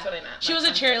 That's what I meant. She was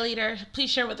a cheerleader. Please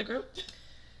share with the group.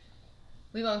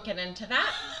 We won't get into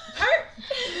that part.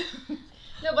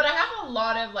 No, but I have a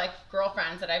lot of like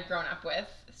girlfriends that I've grown up with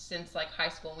since like high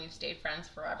school, and we've stayed friends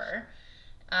forever.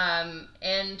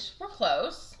 And we're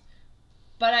close,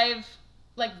 but I've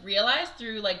like realized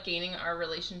through like gaining our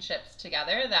relationships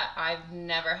together that I've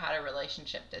never had a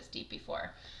relationship this deep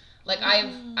before. Like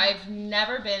I've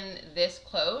never been this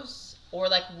close or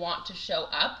like want to show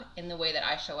up in the way that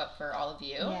I show up for all of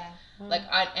you. Yeah. Like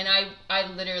I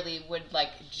literally would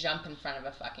like jump in front of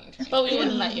a fucking train. But we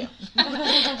wouldn't let you.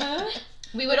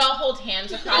 We would all hold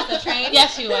hands across the train.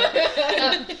 Yes, you would.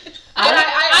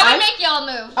 I would make y'all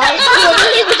move. I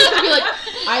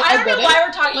don't know why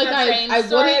we're talking like about trains. I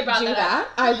Sorry wouldn't about do that. that.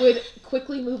 I would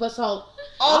quickly move us all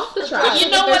off the track. You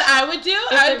know what I would do?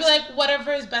 I would be like,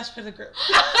 whatever is best for the group.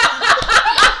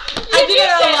 I do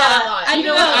that a lot. You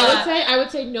know what I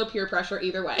would say? No peer pressure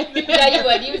either way. Yeah, you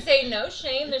would. You would say no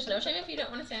shame. There's no shame if you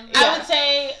don't want to stand. I would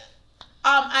say,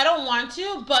 I don't want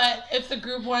to, but if the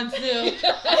group wants to,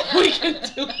 we can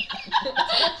do it.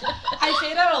 I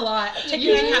say that a lot.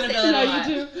 Taking accountability a lot.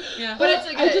 You do. Yeah. But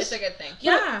it's a good thing.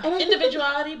 Yeah. And I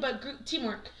Individuality, but group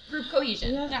teamwork. Group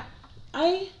cohesion. Yeah.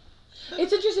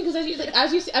 It's interesting because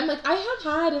as you see, I'm like I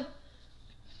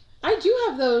do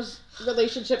have those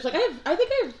relationships. Like I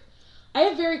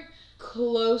have very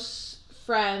close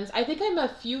friends. I think I'm a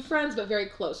few friends, but very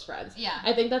close friends. Yeah.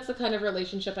 I think that's the kind of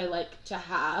relationship I like to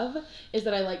have, is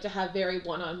that I like to have very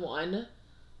one-on-one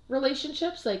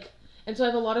relationships. Like, and so I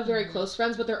have a lot of very close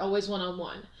friends, but they're always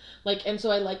one-on-one. Like, and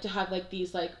so I like to have like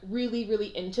these like really, really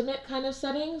intimate kind of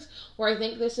settings where I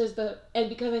think this is and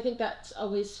because I think that's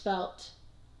always felt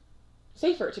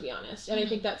safer, to be honest. And I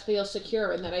think that feels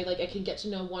secure, and that I can get to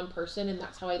know one person, and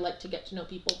that's how I like to get to know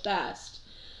people best.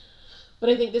 But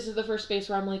I think this is the first space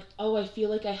where I'm like, oh, I feel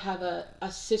like I have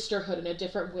a sisterhood in a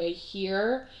different way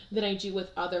here than I do with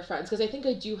other friends. Because I think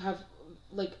I do have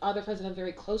like other friends that I'm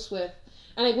very close with,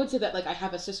 and I would say that like I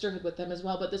have a sisterhood with them as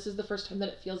well, but this is the first time that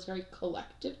it feels very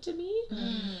collective to me,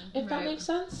 if that Right. makes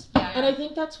sense. Yeah. And I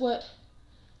think that's what,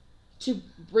 to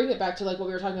bring it back to like what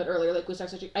we were talking about earlier, like with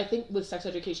sex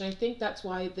education, I think that's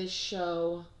why this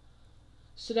show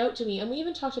stood out to me. And we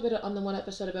even talked about it on the one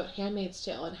episode about Handmaid's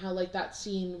Tale and how like that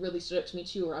scene really stood out to me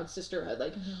too, around sisterhood.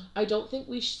 Like I don't think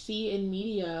we see in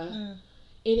media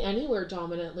in anywhere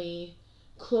dominantly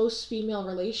close female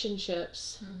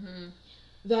relationships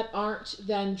that aren't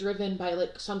then driven by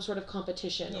like some sort of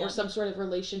competition or some sort of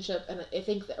relationship, and I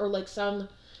think or like some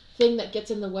thing that gets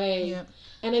in the way.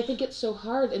 And I think it's so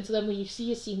hard. And so then when you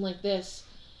see a scene like this,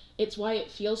 it's why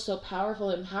it feels so powerful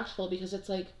and impactful, because it's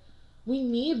like we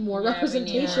need more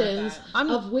representations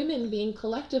of women being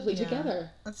collectively together.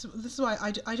 This is why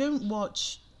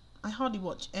I hardly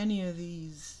watch any of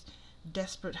these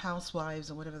Desperate Housewives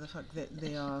or whatever the fuck that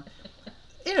they are.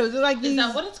 You know, they're like these. Is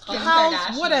that what it's called?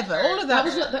 Whatever, all of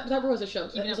that. That was a show.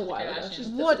 It was a while ago.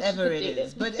 Whatever it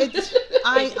is, but it's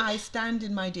I stand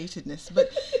in my datedness. But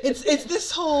it's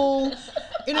this whole,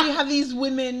 you know, you have these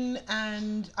women,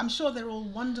 and I'm sure they're all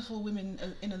wonderful women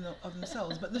in and of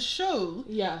themselves. But the show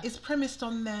is premised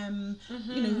on them.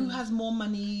 You know, who has more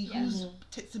money, whose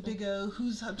tits are bigger,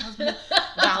 whose husband.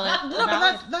 Valid. No,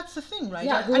 but that's the thing, right?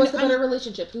 Yeah, who has the better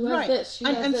relationship? Who has this? Who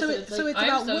has this? So it's I'm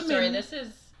about so women. sorry.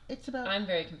 It's about. I'm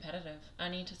very competitive. I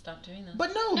need to stop doing this.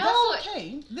 But no, that's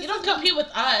okay. You don't compete with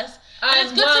us.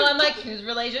 I'm like, whose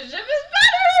relationship is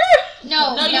better?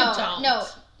 No, No, you don't.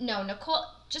 No, Nicole.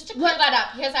 Just to clear that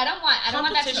up, because I don't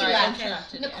want that to be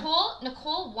Competition, left.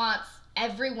 Nicole wants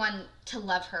everyone to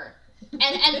love her.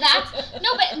 And that's but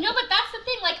that's the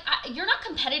thing, like you're not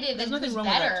competitive in who's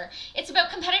better. It's about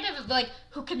competitive of like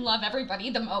who can love everybody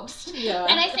the most. Yeah.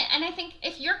 And I think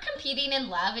if you're competing in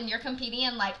love and you're competing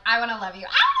in like I want to love you,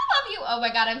 oh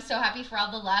my god, I'm so happy for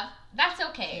all the love, that's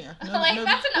okay. That's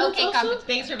an okay competition.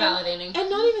 Thanks for validating. And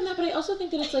not even that, but I also think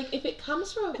that it's like if it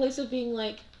comes from a place of being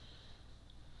like,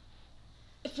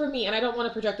 for me, and I don't want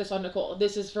to project this on Nicole,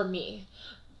 this is for me.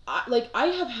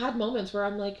 I have had moments where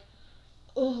I'm like,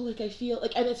 oh, like I feel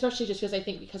like, and especially just because I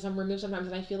think because I'm removed sometimes,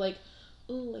 and I feel like,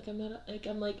 oh, like I'm not, like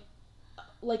I'm like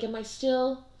am I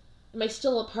still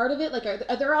a part of it? Like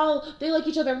they like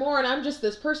each other more, and I'm just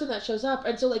this person that shows up,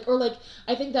 and so like, or like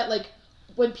I think that like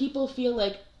when people feel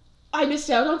like I missed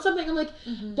out on something, I'm like,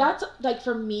 that's like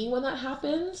for me when that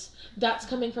happens, that's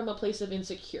coming from a place of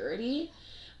insecurity.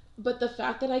 But the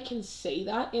fact that I can say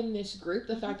that in this group,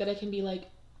 the fact that I can be like,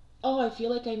 oh, I feel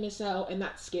like I miss out, and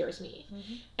that scares me.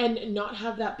 And not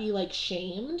have that be like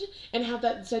shamed, and have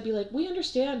that instead be like, we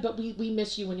understand, but we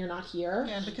miss you when you're not here.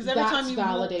 Yeah, because every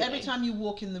time you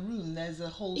walk in the room, there's a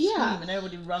whole scream and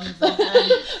everybody runs. And but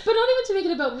not even to make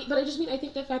it about me, but I just mean, I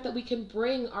think the fact that we can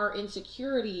bring our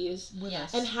insecurities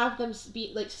and have them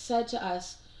be like said to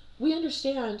us, we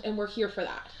understand and we're here for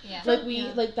that. Yeah. Like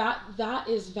like that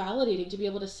is validating to be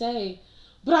able to say,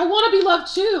 but I want to be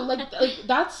loved too. Like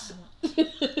that's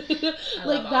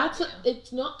like that's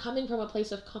it's not coming from a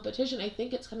place of competition. I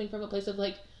think it's coming from a place of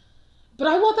like, but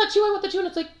I want that too, and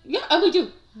it's like, yeah, and we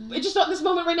do. It's just not in this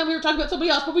moment right now. We were talking about somebody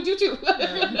else, but we do too.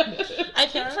 I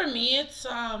think for me it's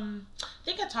I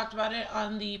think I talked about it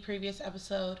on the previous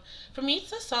episode. For me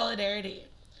it's the solidarity.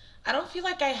 I don't feel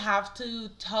like I have to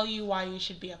tell you why you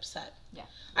should be upset. Yeah.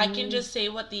 I can just say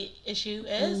what the issue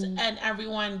is and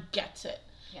everyone gets it.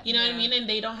 You know what I mean? And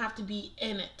they don't have to be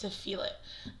in it to feel it.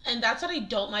 And that's what I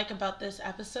don't like about this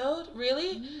episode,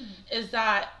 really, is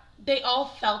that they all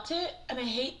felt it. And I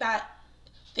hate that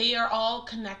they are all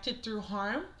connected through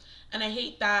harm. And I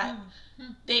hate that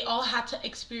they all had to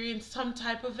experience some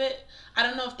type of it. I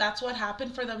don't know if that's what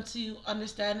happened for them to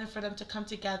understand and for them to come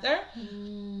together.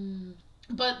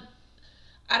 But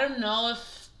I don't know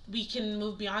if we can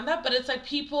move beyond that. But it's like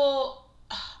people,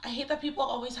 I hate that people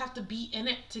always have to be in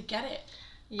it to get it.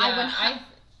 Yeah,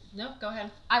 no, go ahead.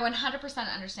 I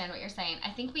 100% understand what you're saying.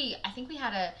 I think we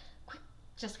had a quick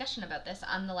discussion about this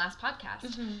on the last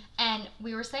podcast, and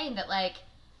we were saying that like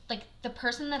the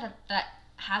person that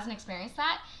hasn't experienced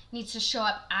that needs to show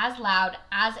up as loud,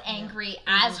 as angry,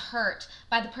 as hurt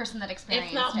by the person that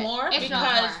experienced it. If not more,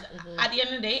 because at the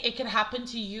end of the day, it could happen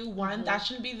to you. One, that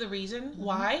shouldn't be the reason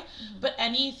why, but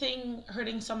anything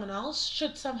hurting someone else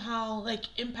should somehow like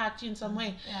impact you in some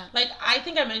way. Yeah. Like I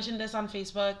think I mentioned this on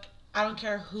Facebook. I don't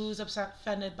care who's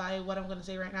offended by what I'm going to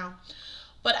say right now,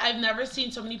 but I've never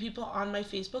seen so many people on my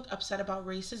Facebook upset about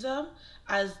racism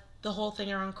as the whole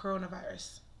thing around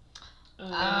coronavirus.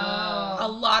 A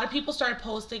lot of people started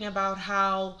posting about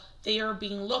how they are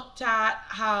being looked at,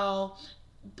 how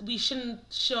we shouldn't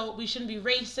be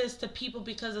racist to people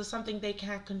because of something they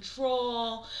can't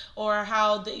control, or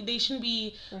how they shouldn't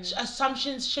be,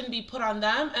 assumptions shouldn't be put on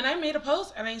them. And I made a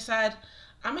post and I said,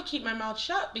 I'm gonna keep my mouth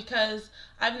shut because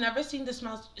I've never seen this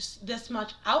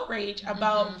much outrage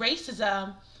about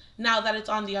racism now that it's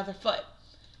on the other foot.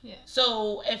 Yeah.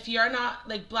 So if you're not,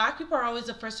 like, Black people are always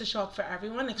the first to show up for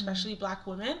everyone, especially Black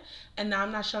women, and now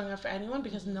I'm not showing up for anyone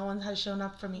because no one has shown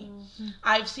up for me.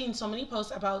 I've seen so many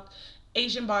posts about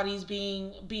Asian bodies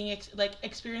being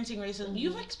experiencing racism.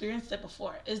 You've experienced it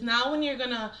before. Is now when you're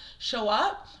gonna show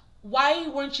up? Why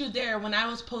weren't you there when I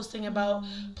was posting about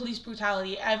police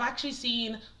brutality? I've actually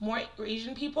seen more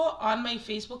Asian people on my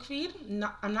Facebook feed,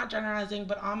 I'm not generalizing,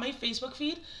 but on my Facebook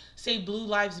feed, say Blue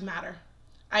Lives Matter.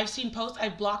 I've seen posts,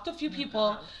 I've blocked a few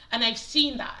people, and I've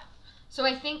seen that. So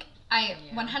I think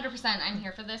 100% I'm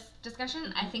here for this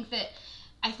discussion. I think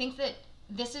that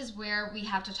this is where we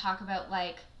have to talk about,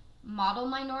 like, model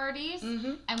minorities,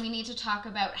 and we need to talk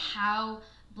about how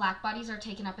Black bodies are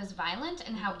taken up as violent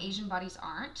and how Asian bodies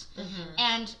aren't.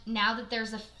 And now that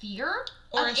there's a fear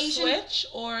or of a Asian switch,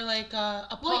 or like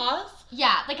a pause.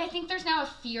 Yeah, like I think there's now a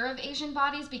fear of Asian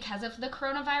bodies because of the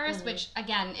coronavirus, which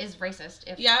again is racist.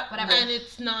 Whatever. And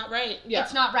it's not right. Yeah.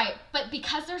 It's not right. But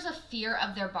because there's a fear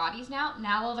of their bodies now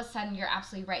all of a sudden you're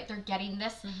absolutely right. They're getting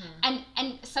this, and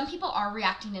some people are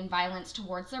reacting in violence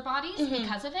towards their bodies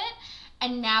because of it.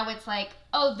 And now it's like,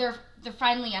 oh, they're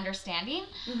finally understanding.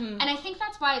 And I think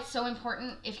that's why it's so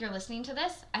important, if you're listening to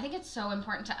this, I think it's so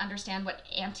important to understand what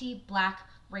anti-Black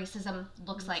racism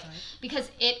looks like.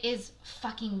 Because it is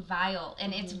fucking vile,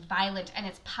 and it's violent, and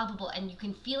it's palpable, and you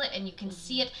can feel it, and you can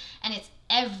see it, and it's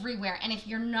everywhere. And if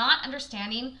you're not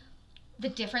understanding the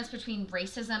difference between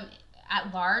racism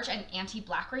at large and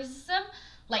anti-Black racism,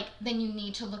 like, then you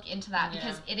need to look into that,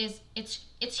 because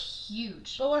it's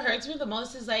huge. But what hurts me the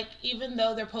most is, like, even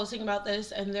though they're posting about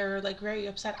this and they're, like, very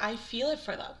upset, I feel it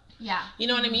for them. Yeah. You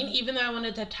know what I mean? Even though I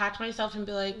wanted to attach myself and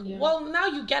be like, well, now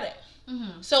you get it.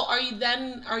 So are you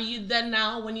then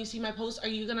now, when you see my post, are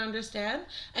you gonna understand?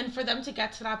 And for them to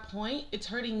get to that point, it's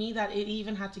hurting me that it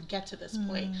even had to get to this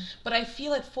point. But I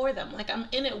feel it for them. Like, I'm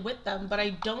in it with them, but I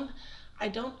don't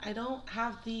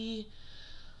have the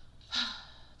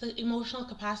emotional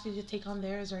capacity to take on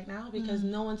theirs right now, because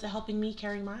no one's helping me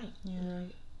carry mine.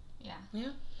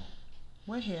 Yeah.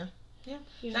 We're here.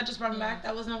 That just brought me back.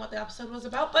 That wasn't what the episode was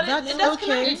about, but That's it does okay.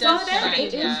 connect. It does Solidarity.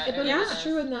 It is, but Yeah. it is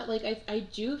true in that, like, I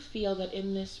do feel that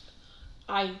in this,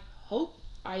 I hope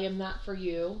I am that for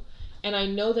you, and I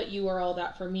know that you are all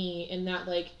that for me, in that,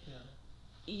 like,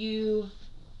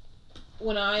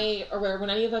 when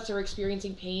any of us are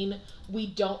experiencing pain, we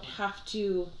don't have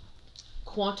to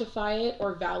quantify it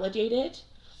or validate it.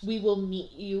 We will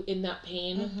meet you in that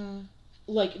pain,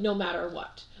 like, no matter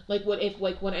what. Like,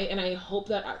 I hope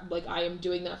that I am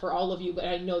doing that for all of you, but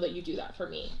I know that you do that for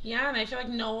me. Yeah, and I feel like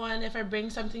no one, if I bring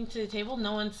something to the table,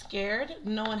 no one's scared.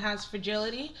 No one has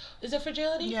fragility. Is it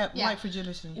fragility? Yeah, white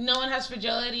fragility. No one has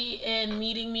fragility in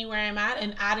meeting me where I'm at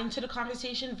and adding to the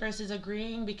conversation versus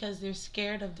agreeing because they're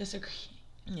scared of disagreeing.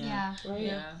 Yeah. Right?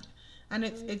 Yeah. And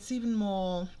it's even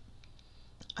more,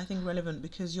 I think, relevant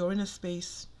because you're in a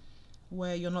space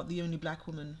where you're not the only Black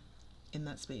woman in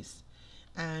that space.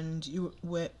 And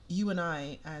you and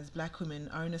I, as Black women,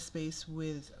 are in a space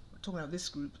with, talking about this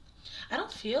group. I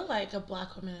don't feel like a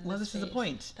Black woman in This is the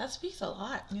point. That speaks a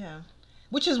lot. Yeah.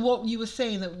 Which is what you were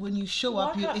saying, that when you show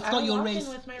up, it's not your race.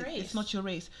 With my race. It's not your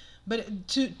race. But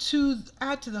to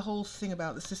add to the whole thing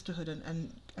about the sisterhood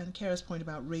and Kara's point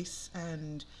about race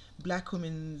and Black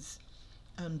women's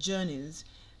journeys,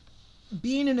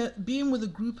 being with a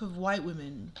group of white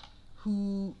women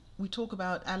who we talk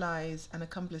about allies and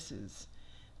accomplices,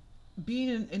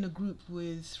 being in a group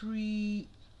with 3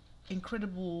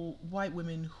 incredible white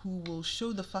women who will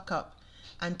show the fuck up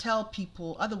and tell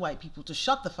other white people to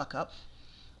shut the fuck up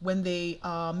when they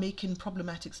are making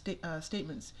problematic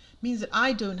statements, means that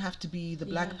I don't have to be the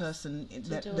Black person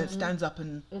that stands up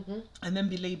and then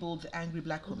be labeled the angry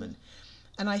Black woman.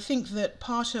 And I think that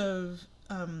part of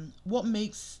what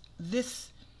makes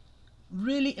this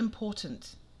really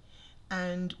important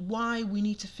and why we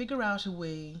need to figure out a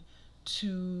way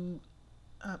to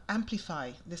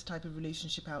amplify this type of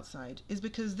relationship outside is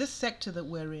because this sector that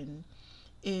we're in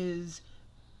is,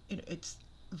 it's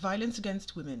violence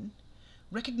against women,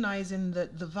 recognizing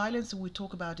that the violence that we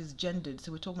talk about is gendered,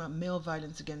 so we're talking about male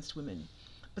violence against women,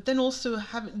 but then also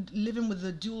living with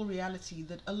the dual reality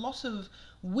that a lot of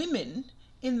women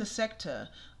in the sector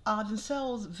are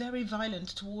themselves very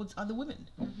violent towards other women.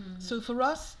 So for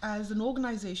us as an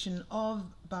organization of,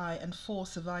 by and for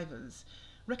survivors,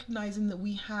 recognizing that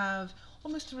we have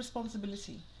almost a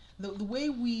responsibility the way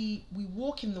we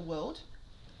walk in the world,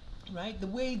 right? The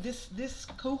way this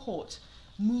cohort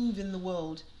move in the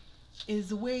world is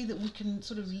the way that we can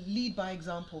sort of lead by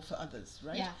example for others,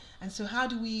 right? Yeah. And so how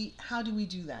do we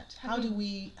do that? How do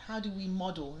we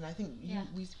model? And I think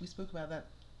we spoke about that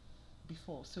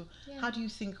before. So how do you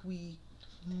think we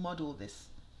model this?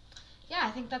 Yeah,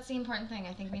 I think that's the important thing.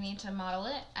 I think we need to model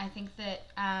it. I think that,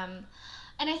 and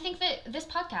I think that this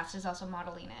podcast is also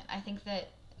modeling it. I think that,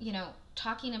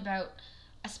 talking about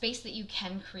a space that you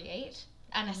can create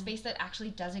and a space that actually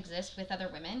does exist with other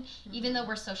women, even though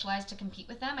we're socialized to compete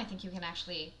with them, I think you can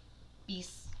actually be,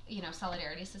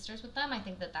 solidarity sisters with them. I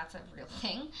think that that's a real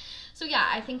thing. So yeah,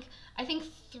 I think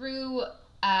through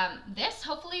this,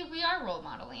 hopefully we are role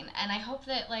modeling, and I hope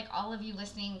that like all of you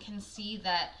listening can see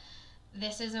that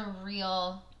this is a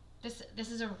real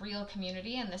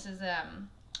community, and this is a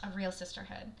real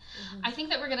sisterhood. I think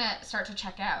that we're gonna start to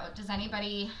check out. Does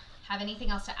anybody have anything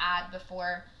else to add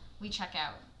before we check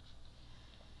out?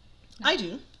 No. I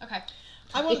do. Okay.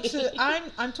 I want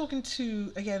to. I'm talking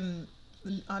to again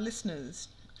our listeners,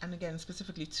 and again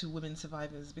specifically to women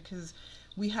survivors, because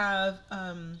we have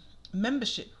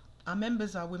membership. Our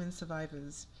members are women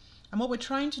survivors, and what we're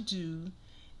trying to do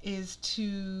is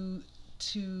to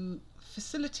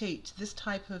facilitate this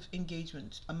type of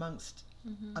engagement amongst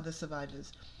other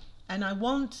survivors. And I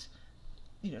want,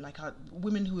 like our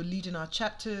women who are leading our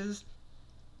chapters,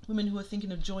 women who are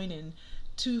thinking of joining,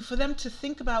 for them to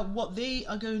think about what they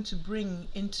are going to bring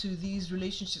into these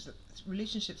relationships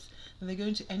that they're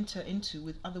going to enter into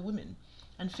with other women,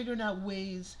 and figuring out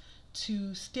ways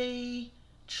to stay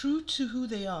true to who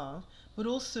they are, but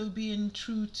also being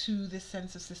true to this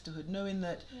sense of sisterhood, knowing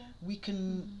that we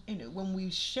can, when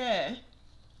we share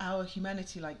our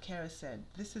humanity, like Kara said,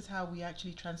 this is how we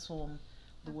actually transform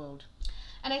the world.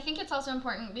 And I think it's also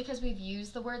important, because we've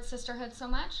used the word sisterhood so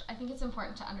much, I think it's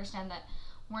important to understand that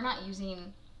we're not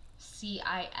using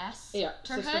CIS. Yeah,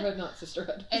 sisterhood, not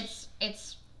sisterhood.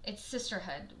 It's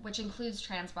sisterhood, which includes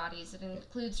trans bodies, it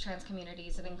includes trans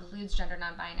communities, it includes gender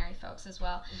non-binary folks as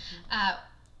well.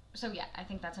 So yeah, I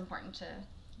think that's important to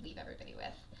leave everybody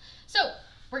with. So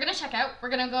we're going to check out. We're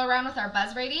going to go around with our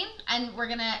buzz rating, and we're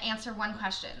going to answer one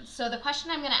question. So the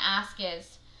question I'm going to ask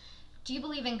is, do you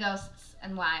believe in ghosts,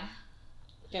 and why?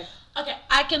 Okay. Okay,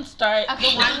 I can start.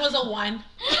 Okay. The 1 was a 1.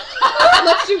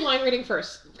 Let's do wine rating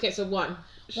first. Okay, so 1.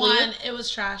 1, it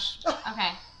was trash.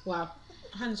 Okay. Wow.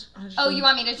 100. Oh, you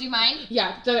want me to do mine?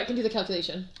 Yeah, I can do the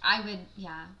calculation. I would,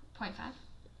 0.5.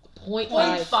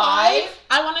 0.5. I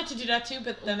wanted to do that too,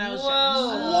 but then I was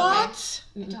What?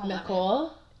 Don't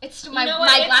Nicole? It's You my know what?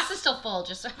 my It's- glass is still full,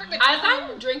 just so everybody As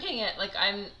knows. I'm drinking it, like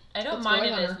I don't It's mind it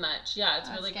growing on as her. much. Yeah, it's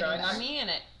Oh, really it's getting growing on better. me,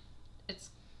 and it's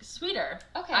sweeter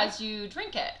Okay. as you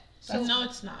drink it. So no,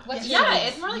 it's not. What's Yes, yours? Yeah,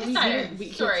 it's more like a cider.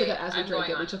 We Sorry, said that as we I'm drank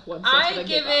going it. We on. took one sip. I and give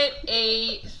gave up. it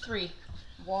a 3.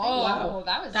 Whoa, Wow.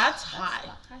 that's That's high.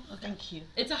 Thank you.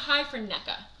 It's a high for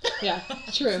NECA. Yeah,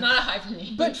 true. It's not a high for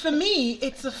me. But for me,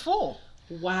 it's a 4.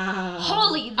 Wow.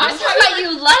 Holy, this I'm is sorry, what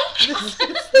you like?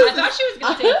 I thought she was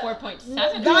going to say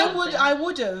 4.7. I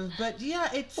would have, but yeah,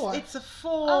 it's 4. a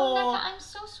 4. Oh, Becca, I'm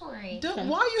so sorry. Don't,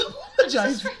 why are you I'm so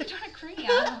apologizing? sorry. I don't agree.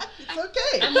 I It's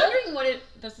okay. I'm wondering what it.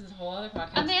 This is a whole other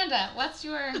podcast. Amanda, what's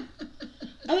your? I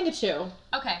think a 2.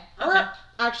 Okay. Or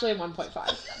actually a 1.5.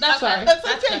 That's Sorry. That's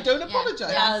That's okay. good. Don't Yeah.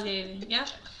 apologize. Validating. Yeah.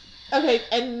 Okay,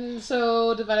 and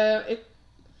so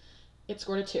it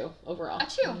scored a 2 overall. A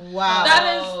 2. Wow.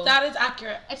 That is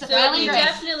accurate. It's a So failing we grade.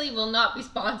 definitely will not be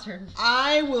sponsored.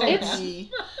 I will It's-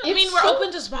 be. I mean, we're open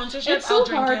to sponsorship. It's I'll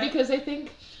so drink hard it. because I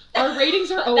think our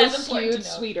ratings are always That's important skewed to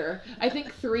know. sweeter. I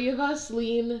think 3 of us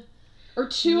lean, or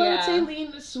 2 I would Yeah. say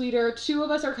lean sweeter. 2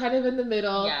 of us are kind of in the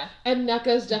middle. Yeah. And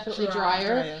NECA's definitely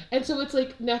drier. Drier. And so it's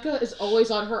like NECA is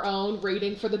always on her own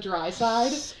rating for the dry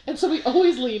side. And so we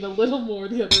always lean a little more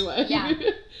the other way. Yeah.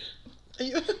 Are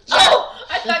you- Oh,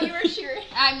 I thought you were cheering.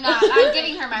 I'm not. I'm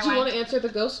giving her my Do you want wine. to answer the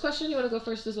ghost question? You want to go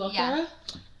first as well, Yeah. Kara?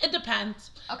 It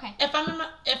depends. Okay. If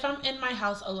I'm in my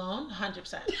house alone,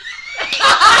 100%.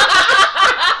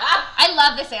 I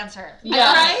love this answer.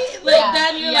 Yeah. Right? Like Yeah.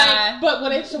 then you're Yeah. But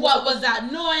when it's like, what was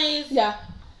that noise? Yeah.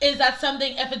 Is that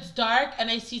something? If it's dark and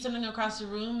I see something across the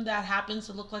room that happens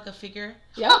to look like a figure,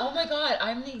 Yeah. Oh my god,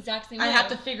 I'm the exact same way. I have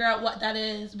to figure out what that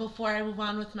is before I move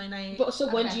on with my night. But so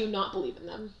when Okay. do you not believe in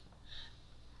them?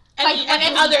 Any when it's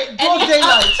Broad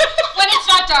daylight. When it's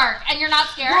not dark and you're not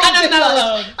scared. and I'm not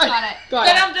alone. Got it. Got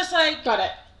Then it. I'm just like, Got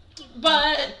it.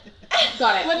 but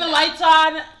Got it. when the light's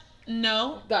on,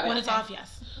 no. Got it. When it's Okay. off,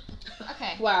 yes.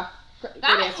 Okay. Wow. Great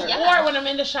That- answer. yeah. Or when I'm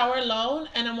in the shower alone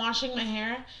and I'm washing my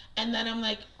hair, and then I'm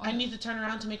like, I need to turn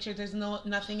around to make sure there's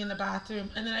nothing in the bathroom,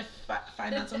 and then I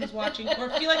find out someone's watching, or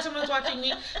feel like someone's watching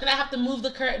me, then I have to move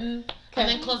the curtain and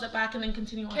then close it back and then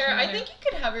continue washing Kara, my I hair. think you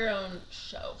could have your own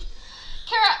show.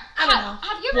 Kara, I don't know.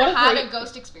 have you What ever a had great- a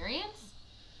ghost experience?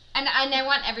 And I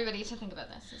want everybody to think about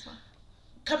this as well.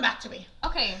 Come back to me.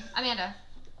 Okay, Amanda,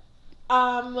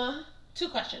 2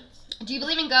 questions. do you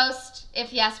believe in ghosts?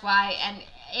 If yes, why? And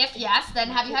if yes, then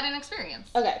have you had an experience?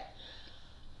 Okay.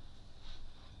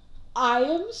 I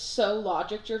am so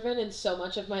logic driven in so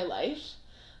much of my life.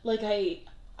 Like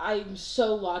I'm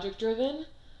so logic driven,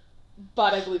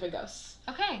 but I believe in ghosts.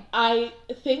 Okay. I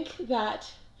think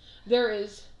that there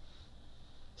is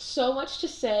so much to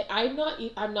say. I'm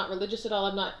not religious at all.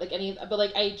 I'm not like any, but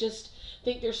like I just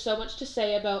think there's so much to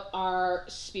say about our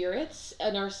spirits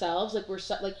and ourselves. Like we're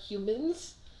like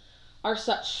humans are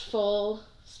such full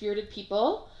spirited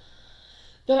people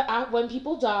that when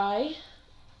people die,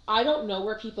 I don't know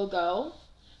where people go,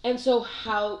 and so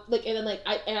how like and then like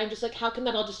I'm just like, how can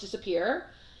that all just disappear?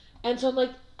 And so I'm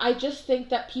like, I just think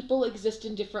that people exist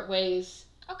in different ways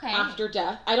Okay. after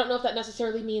death. I don't know if that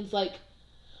necessarily means like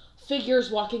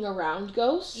figures walking around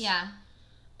ghosts. Yeah.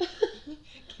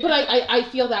 But I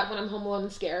feel that when I'm home alone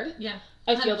and scared. Yeah.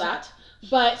 I feel 100%. that.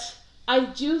 But I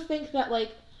do think that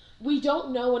like we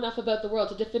don't know enough about the world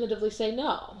to definitively say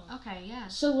no. Okay, yeah.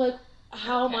 So like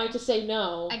how am I Okay. to say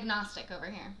no? Agnostic over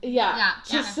here. Yeah. Yeah.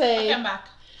 To Yeah. say Okay, I'm back.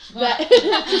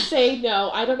 that to say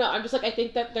no. I don't know. I'm just like, I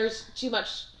think that there's too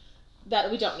much that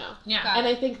we don't know. Yeah. Got And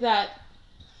I think that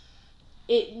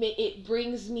it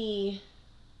brings me,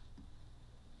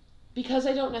 because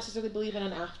I don't necessarily believe in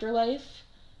an afterlife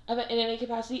in any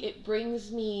capacity, it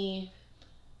brings me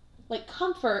like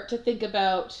comfort to think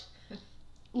about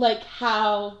like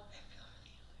how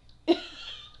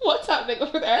what's happening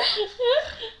over there.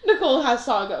 Nicole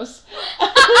saw a ghost.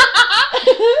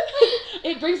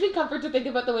 It brings me comfort to think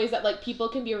about the ways that like people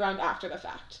can be around after the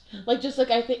fact. Like just like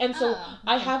I think, and so Oh,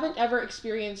 I okay. haven't ever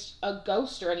experienced a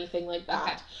ghost or anything like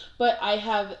that. Okay. But I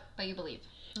have, But you believe.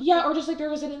 yeah, or just like there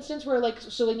was an instance where like,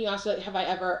 so when you asked like, have I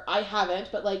ever, I haven't,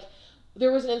 but like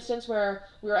there was an instance where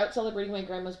we were out celebrating my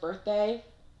grandma's birthday,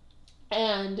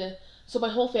 and so my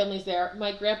whole family's there.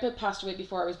 My grandpa passed away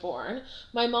before I was born.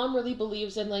 My mom really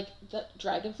believes in like the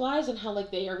dragonflies and how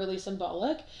like they are really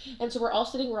symbolic. And so we're all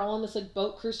on this like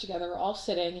boat cruise together. We're all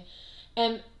sitting,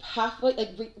 and halfway, like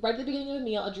right at the beginning of the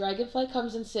meal, a dragonfly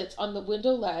comes and sits on the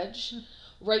window ledge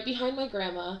right behind my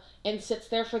grandma and sits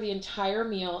there for the entire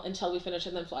meal until we finish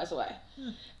and then flies away.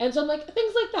 And so I'm like,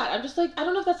 things like that. I'm just like, I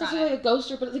don't know if that's Got necessarily a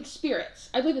ghost or, but it's like spirits.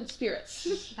 I believe in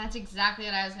spirits. That's exactly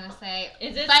what I was gonna say.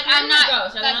 Is it But spirit I'm or not.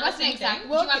 ghost? Are they That not the wasn't same exact. thing?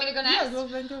 Do you want me to go next? Yeah, go,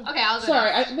 then go. Okay, I'll go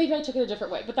Sorry, next. maybe I took it a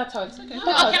different way, but that's how it's. okay. that's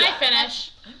Oh, how can it's- I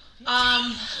finish?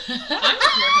 I'm just more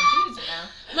confused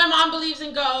now. My mom believes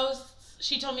in ghosts.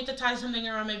 She told me to tie something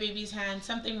around my baby's hand,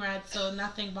 something red, so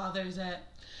nothing bothers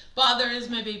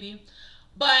my baby.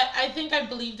 But I think I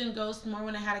believed in ghosts more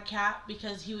when I had a cat,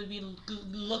 because he would be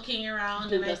looking around,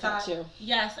 Dude and I does that thought, too.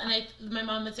 yes, and my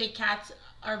mom would say cats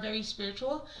are very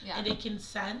spiritual, Yeah. and they can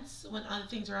sense when other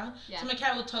things are around. Yeah. So my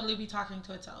cat would totally be talking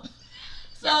to itself.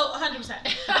 So 100%.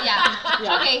 Yeah.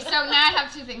 Yeah. Okay, so now I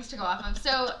have 2 things to go off of.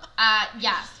 So,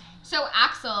 yeah. So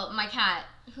Axel, my cat,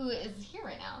 who is here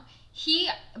right now, he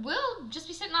will just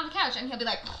be sitting on the couch and he'll be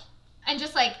like, and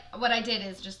just like what I did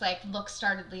is just like look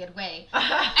startledly away,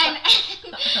 and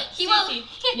he will, Cece.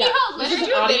 Yeah. he will This is literally,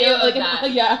 do a audio, video of like,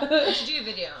 that. yeah. We should do a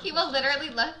video. he will literally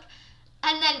look,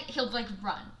 and then he'll like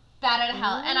run, bat out of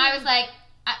hell, and I was like,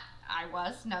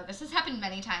 no, this has happened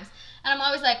many times, and I'm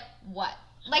always like, what?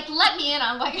 Like, let me in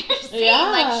on what you're saying. Yeah.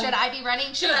 Like, should I be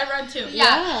running? Should I run too?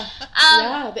 Yeah.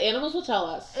 Yeah, the animals will tell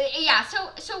us. Yeah,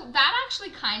 so that actually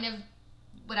kind of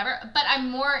whatever, but I'm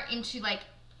more into like,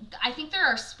 I think there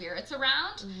are spirits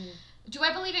around. Do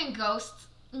I believe in ghosts?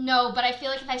 No, but I feel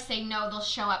like if I say no, they'll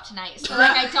show up tonight. So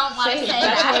like I don't want to Same. say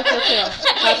That's how I that. feel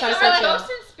too. That's how I Are feel too. ghosts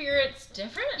and spirits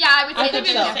different? Yeah, I would say I they're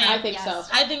think so. different. I think Yes. so.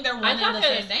 I think they're one I and thought the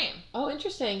they're same. the same. Oh,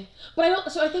 interesting. But I don't.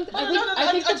 So I think. I think. No,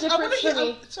 I think the difference wanna for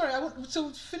me. sorry, so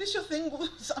finish your thing.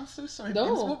 I'm so sorry. No.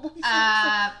 Vince. What were we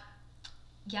saying?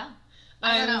 Yeah.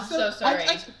 I'm know. so sorry.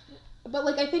 But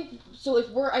like I think so. If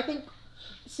we're, I think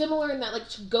similar in that like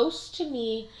ghosts to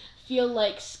me feel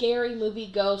like scary movie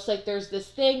ghosts. Like there's this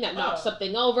thing that knocks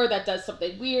something over, that does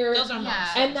something weird, Those are Yeah.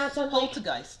 monsters. and that's I'm like.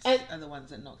 Poltergeists and- are the ones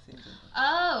that knock things over.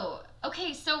 Oh,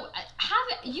 okay. So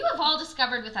you have all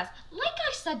discovered with us, like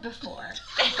I said before,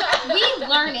 we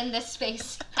learn in this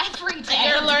space every day.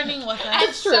 You're learning with us. And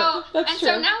That's true. so, That's and true.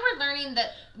 so now we're learning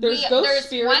that There's ghosts, there's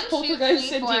spirits, 1, 2, poltergeists,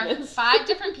 3, and 4, demons. 5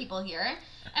 different people here,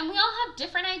 and we all have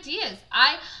different ideas.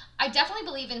 I I definitely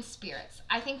believe in spirits.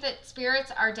 I think that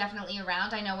spirits are definitely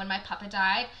around. I know when my papa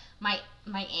died, my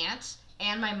aunt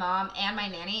and my mom and my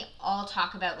nanny all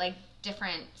talk about like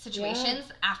different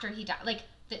situations after he died, like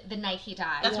the night he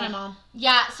died. That's my mom.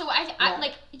 Yeah, so I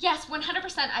like, yes,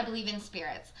 100% I believe in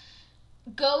spirits.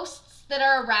 Ghosts that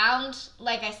are around,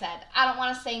 like I said, I don't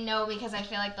want to say no because I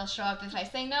feel like they'll show up if I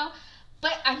say no.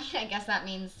 But I mean, I guess that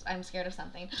means I'm scared of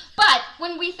something. But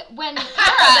when when Kara,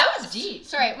 that was deep.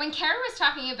 Sorry, when Kara was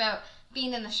talking about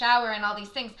being in the shower and all these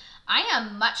things, I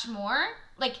am much more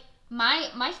like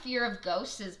my fear of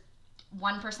ghosts is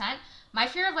 1%. My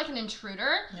fear of like an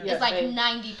intruder is like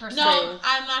 90%. No,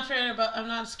 I'm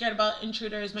not scared about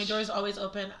intruders. My door is always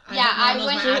open.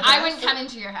 I wouldn't come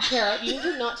into your house. Kara, you need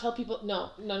to not tell people. No.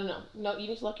 You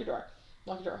need to lock your door.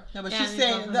 Lock your door. No, but she's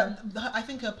saying that I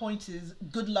think her point is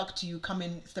good luck to you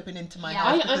stepping into my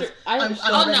house. I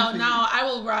understand. Now I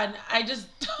will run. I just.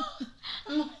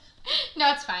 No,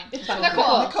 it's fine. It's fine.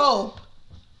 Nicole.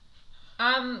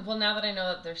 Well, now that I know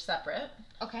that they're separate.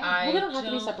 Okay. Well, they don't have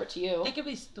to be separate to you. It could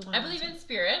be the one. I believe in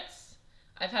spirits.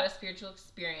 I've had a spiritual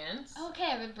experience.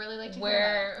 Okay, I would really like to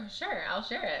hear that. Sure, I'll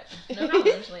share it. No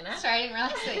problem, Angelina. Sorry, I didn't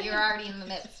realize that you were already in the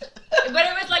midst. But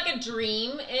it was like a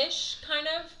dream-ish, kind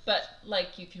of, but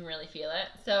like you can really feel it.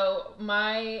 So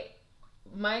my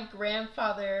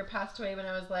grandfather passed away when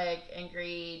I was like in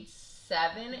grade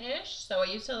 7-ish. So I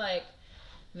used to like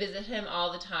visit him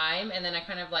all the time, and then I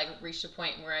kind of like reached a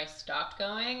point where I stopped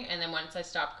going, and then once I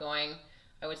stopped going,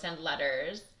 I would send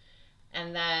letters,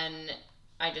 and then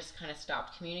I just kind of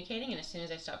stopped communicating, and as soon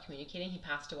as I stopped communicating, he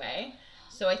passed away.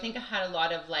 So I think I had a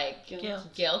lot of like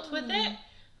guilt with it,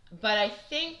 but I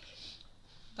think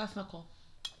that's not cool.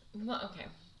 Well, okay,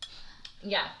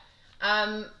 yeah,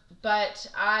 but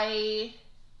I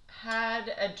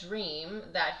had a dream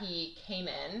that he came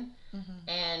in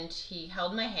and he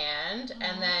held my hand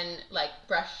and then like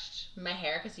brushed my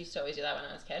hair because he used to always do that when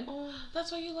I was a kid. Oh,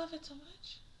 that's why you love it so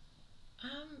much.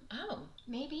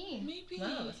 Maybe.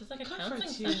 Wow, this is like a counseling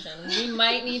session. We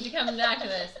might need to come back to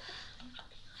this.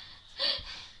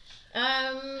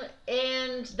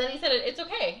 And then he said, it's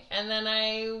okay. And then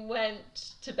I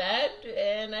went to bed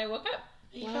and I woke up.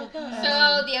 You felt good.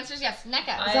 So the answer is yes.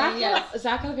 NECA.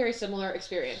 Zach had a very similar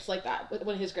experience like that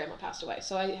when his grandma passed away.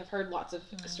 So I have heard lots of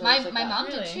stories like that. My mom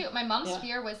did too. My mom's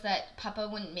fear was that Papa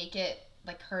wouldn't make it,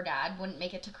 like her dad wouldn't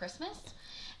make it to Christmas.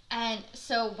 And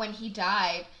so when he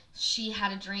died, she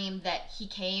had a dream that he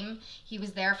came, he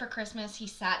was there for Christmas, he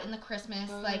sat in the Christmas,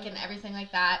 like, and everything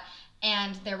like that,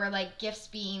 and there were, like, gifts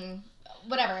being,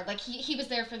 whatever, like, he was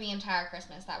there for the entire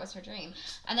Christmas. That was her dream.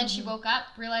 And then she woke up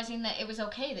realizing that it was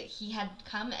okay that he had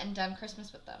come and done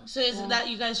Christmas with them. So is it that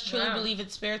you guys truly believe in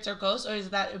spirits or ghosts, or is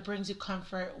it that it brings you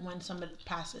comfort when somebody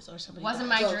passes or somebody Wasn't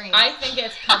dies? my dream. I think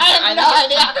it's comfort.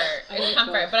 It's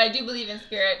comfort. But I do believe in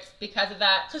spirits because of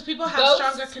that. Because people have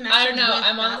stronger connections. I don't know. With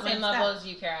I'm on the that same level as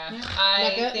you, Kara. Yeah.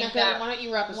 I think that. Why don't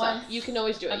you wrap us up? You can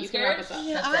always do it. You can wrap us up.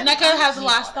 Yeah, NECA has a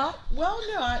last thought. Well,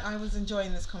 no, I was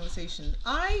enjoying this conversation.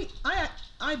 I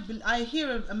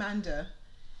hear Amanda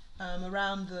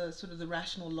around the sort of the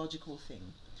rational, logical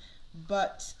thing,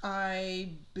 but I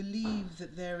believe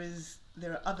that there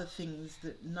are other things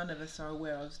that none of us are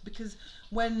aware of. Because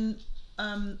when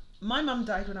my mum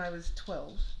died when I was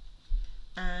 12,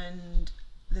 and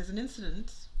there's an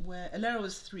incident where Alera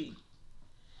was 3,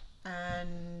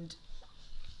 and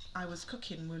I was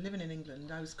cooking. We were living in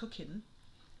England. I was cooking,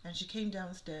 and she came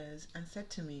downstairs and said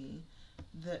to me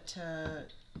that.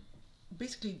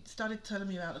 Basically started telling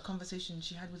me about a conversation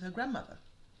she had with her grandmother,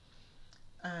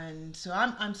 and so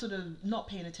I'm sort of not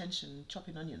paying attention,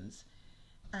 chopping onions,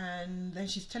 and then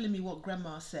she's telling me what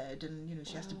grandma said, and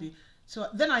she has to be. So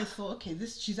then I thought, okay,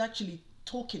 she's actually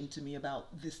talking to me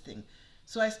about this thing.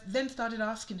 So I then started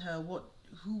asking her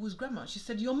who was grandma. She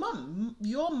said, your mum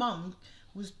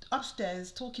was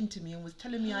upstairs talking to me and was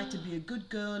telling me I had to be a good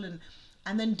girl,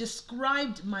 and then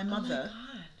described my mother. Oh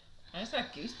my God. I just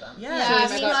got goosebumps.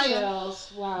 Yeah,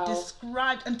 wow.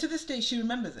 Described, and to this day she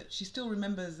remembers it. She still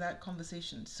remembers that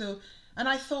conversation. So, and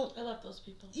I thought, I love those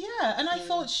people. Yeah, and I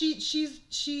thought she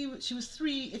was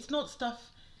 3. It's not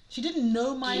stuff. She didn't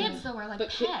know my kids though are like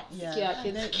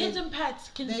pets. Kids and pets.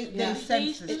 They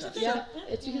sense this stuff. Yeah,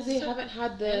 it's because they haven't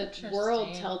had the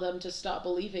world tell them to stop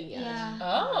believing yet. Yeah.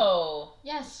 Oh.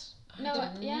 Yes. No, I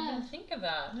didn't even think of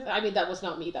that. I mean, that was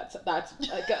not me. That's like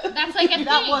a that's like a thing.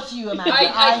 That was you, Amanda.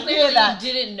 I clearly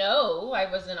didn't know. I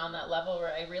wasn't on that level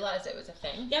where I realized it was a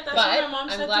thing. Yeah, that's what my mom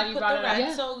said. I'm glad you brought it up.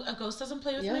 Yeah. So a ghost doesn't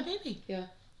play with my baby. Yeah.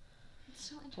 It's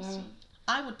so interesting.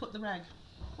 I would put the rag.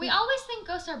 We always think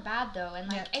ghosts are bad though, and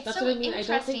like it's that's so what I mean.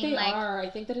 interesting. I don't think they are. I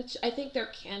think that I think there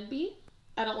can be.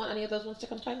 I don't want any of those ones to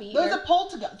come find me. Those either. are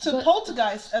poltergeists. So But-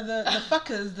 poltergeists are the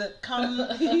fuckers that come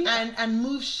and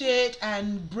move shit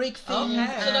and break things. Okay.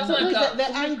 So And that's like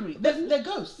they're angry. They're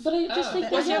ghosts. But I just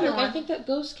think What's the other I one? think that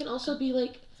ghosts can also be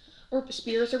like, or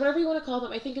spirits or whatever you want to call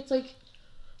them. I think it's like,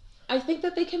 I think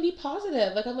that they can be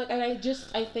positive. Like I'm like I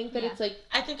think that Yeah. it's like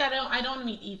I think I don't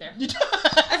meet either.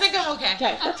 I think I'm okay.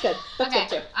 okay, that's good. That's Okay,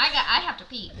 good too. I have to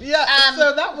pee. Yeah.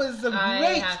 So that was a I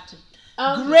great, have to.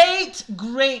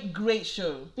 great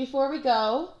show. Before we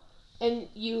go, and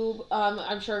you,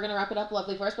 I'm sure are gonna wrap it up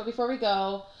lovely for us. But before we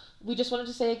go, we just wanted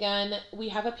to say again, we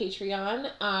have a Patreon.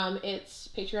 It's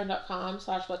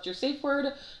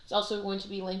patreon.com/what'syourSafeWord. It's also going to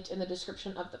be linked in the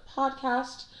description of the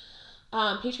podcast.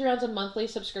 Patreon's a monthly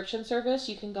subscription service.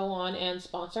 You can go on and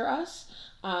sponsor us.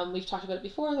 We've talked about it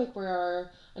before. Like we're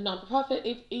a non-profit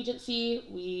agency.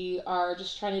 We are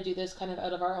just trying to do this kind of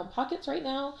out of our own pockets right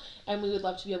now, and we would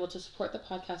love to be able to support the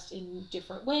podcast in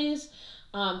different ways.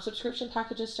 Subscription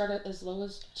packages start at as low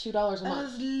as $2 a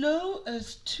month. As low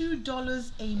as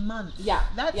 $2 a month. Yeah,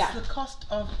 That's yeah. the cost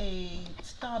of a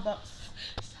Starbucks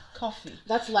coffee.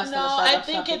 That's less No, than a Starbucks I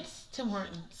think coffee. it's Tim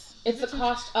Hortons. It's the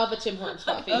cost of a Tim Hortons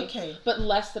coffee. Okay. But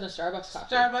less than a Starbucks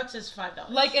coffee. Starbucks is $5.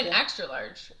 Like an Yeah. extra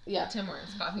large Yeah. Tim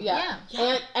Hortons coffee. Yeah. Yeah.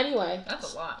 And anyway,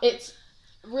 That's a lot. it's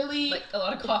really Like a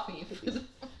lot of coffee.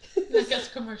 I guess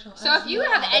commercial. So if you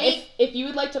have any, if you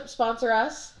would like to sponsor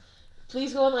us,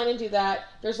 please go online and do that.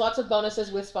 There's lots of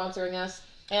bonuses with sponsoring us.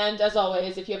 And as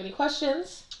always, if you have any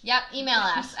questions, email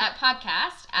us at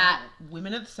podcast@,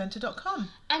 womenatthecenter.com.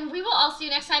 and we will all see you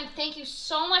next time. Thank you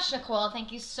so much, Nicole.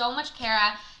 Thank you so much,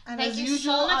 Kara. And Thank as you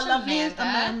usual, so much, our lovely Amanda.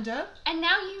 Amanda. And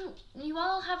now you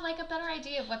all have like a better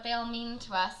idea of what they all mean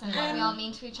to us and what we all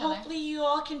mean to each other. Hopefully you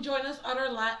all can join us at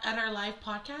our live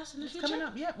podcast in the It's future. coming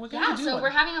up. Yeah, we're going Yeah, to do so one. we're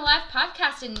having a live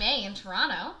podcast in May in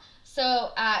Toronto.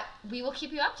 So we will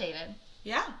keep you updated.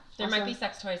 Yeah. There Awesome. might be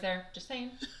sex toys there. Just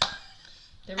saying.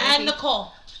 There might And be.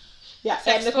 Nicole. yeah,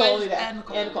 Sex and Nicole will toys be there. and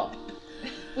Nicole. And Nicole.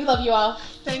 We love you all.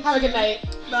 Thank Have you. a good night.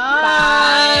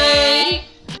 Bye.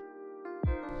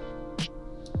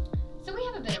 So we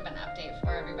have a bit of an update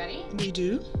for everybody. We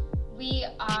do.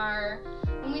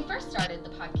 When we first started the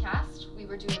podcast, we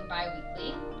were doing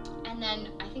bi-weekly, and then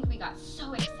I think we got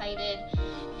so excited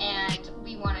and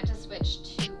we wanted to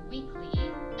switch to weekly,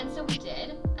 and so we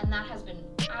did, and that has been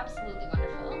absolutely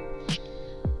wonderful.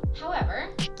 However,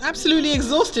 Absolutely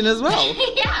exhausting as well.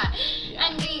 yeah,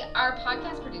 and our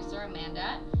podcast producer,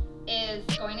 Amanda, is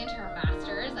going into her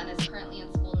master's and is currently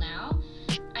in school now,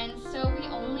 and so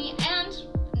and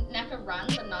NECA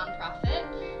runs a nonprofit.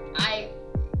 I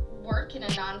work in a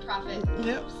nonprofit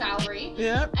Yep. salary,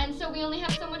 Yep. and so we only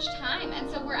have so much time, and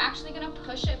so we're actually going to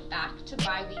push it back to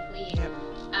bi-weekly Yep.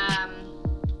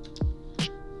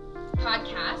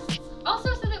 podcasts,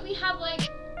 also so that we have like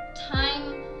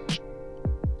time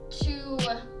to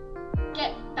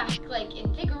get back like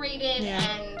invigorated Yeah.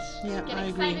 and Yeah, get I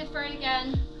agree. excited for it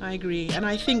again. I agree. And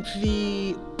I think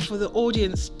for the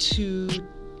audience to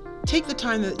take the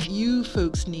time that you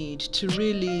folks need to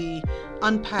really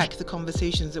unpack the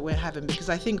conversations that we're having, because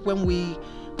I think when we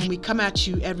come at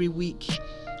you every week,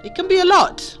 it can be a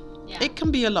lot. Yeah. It can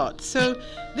be a lot. So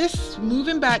this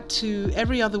moving back to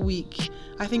every other week,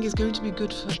 I think is going to be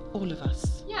good for all of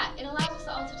us.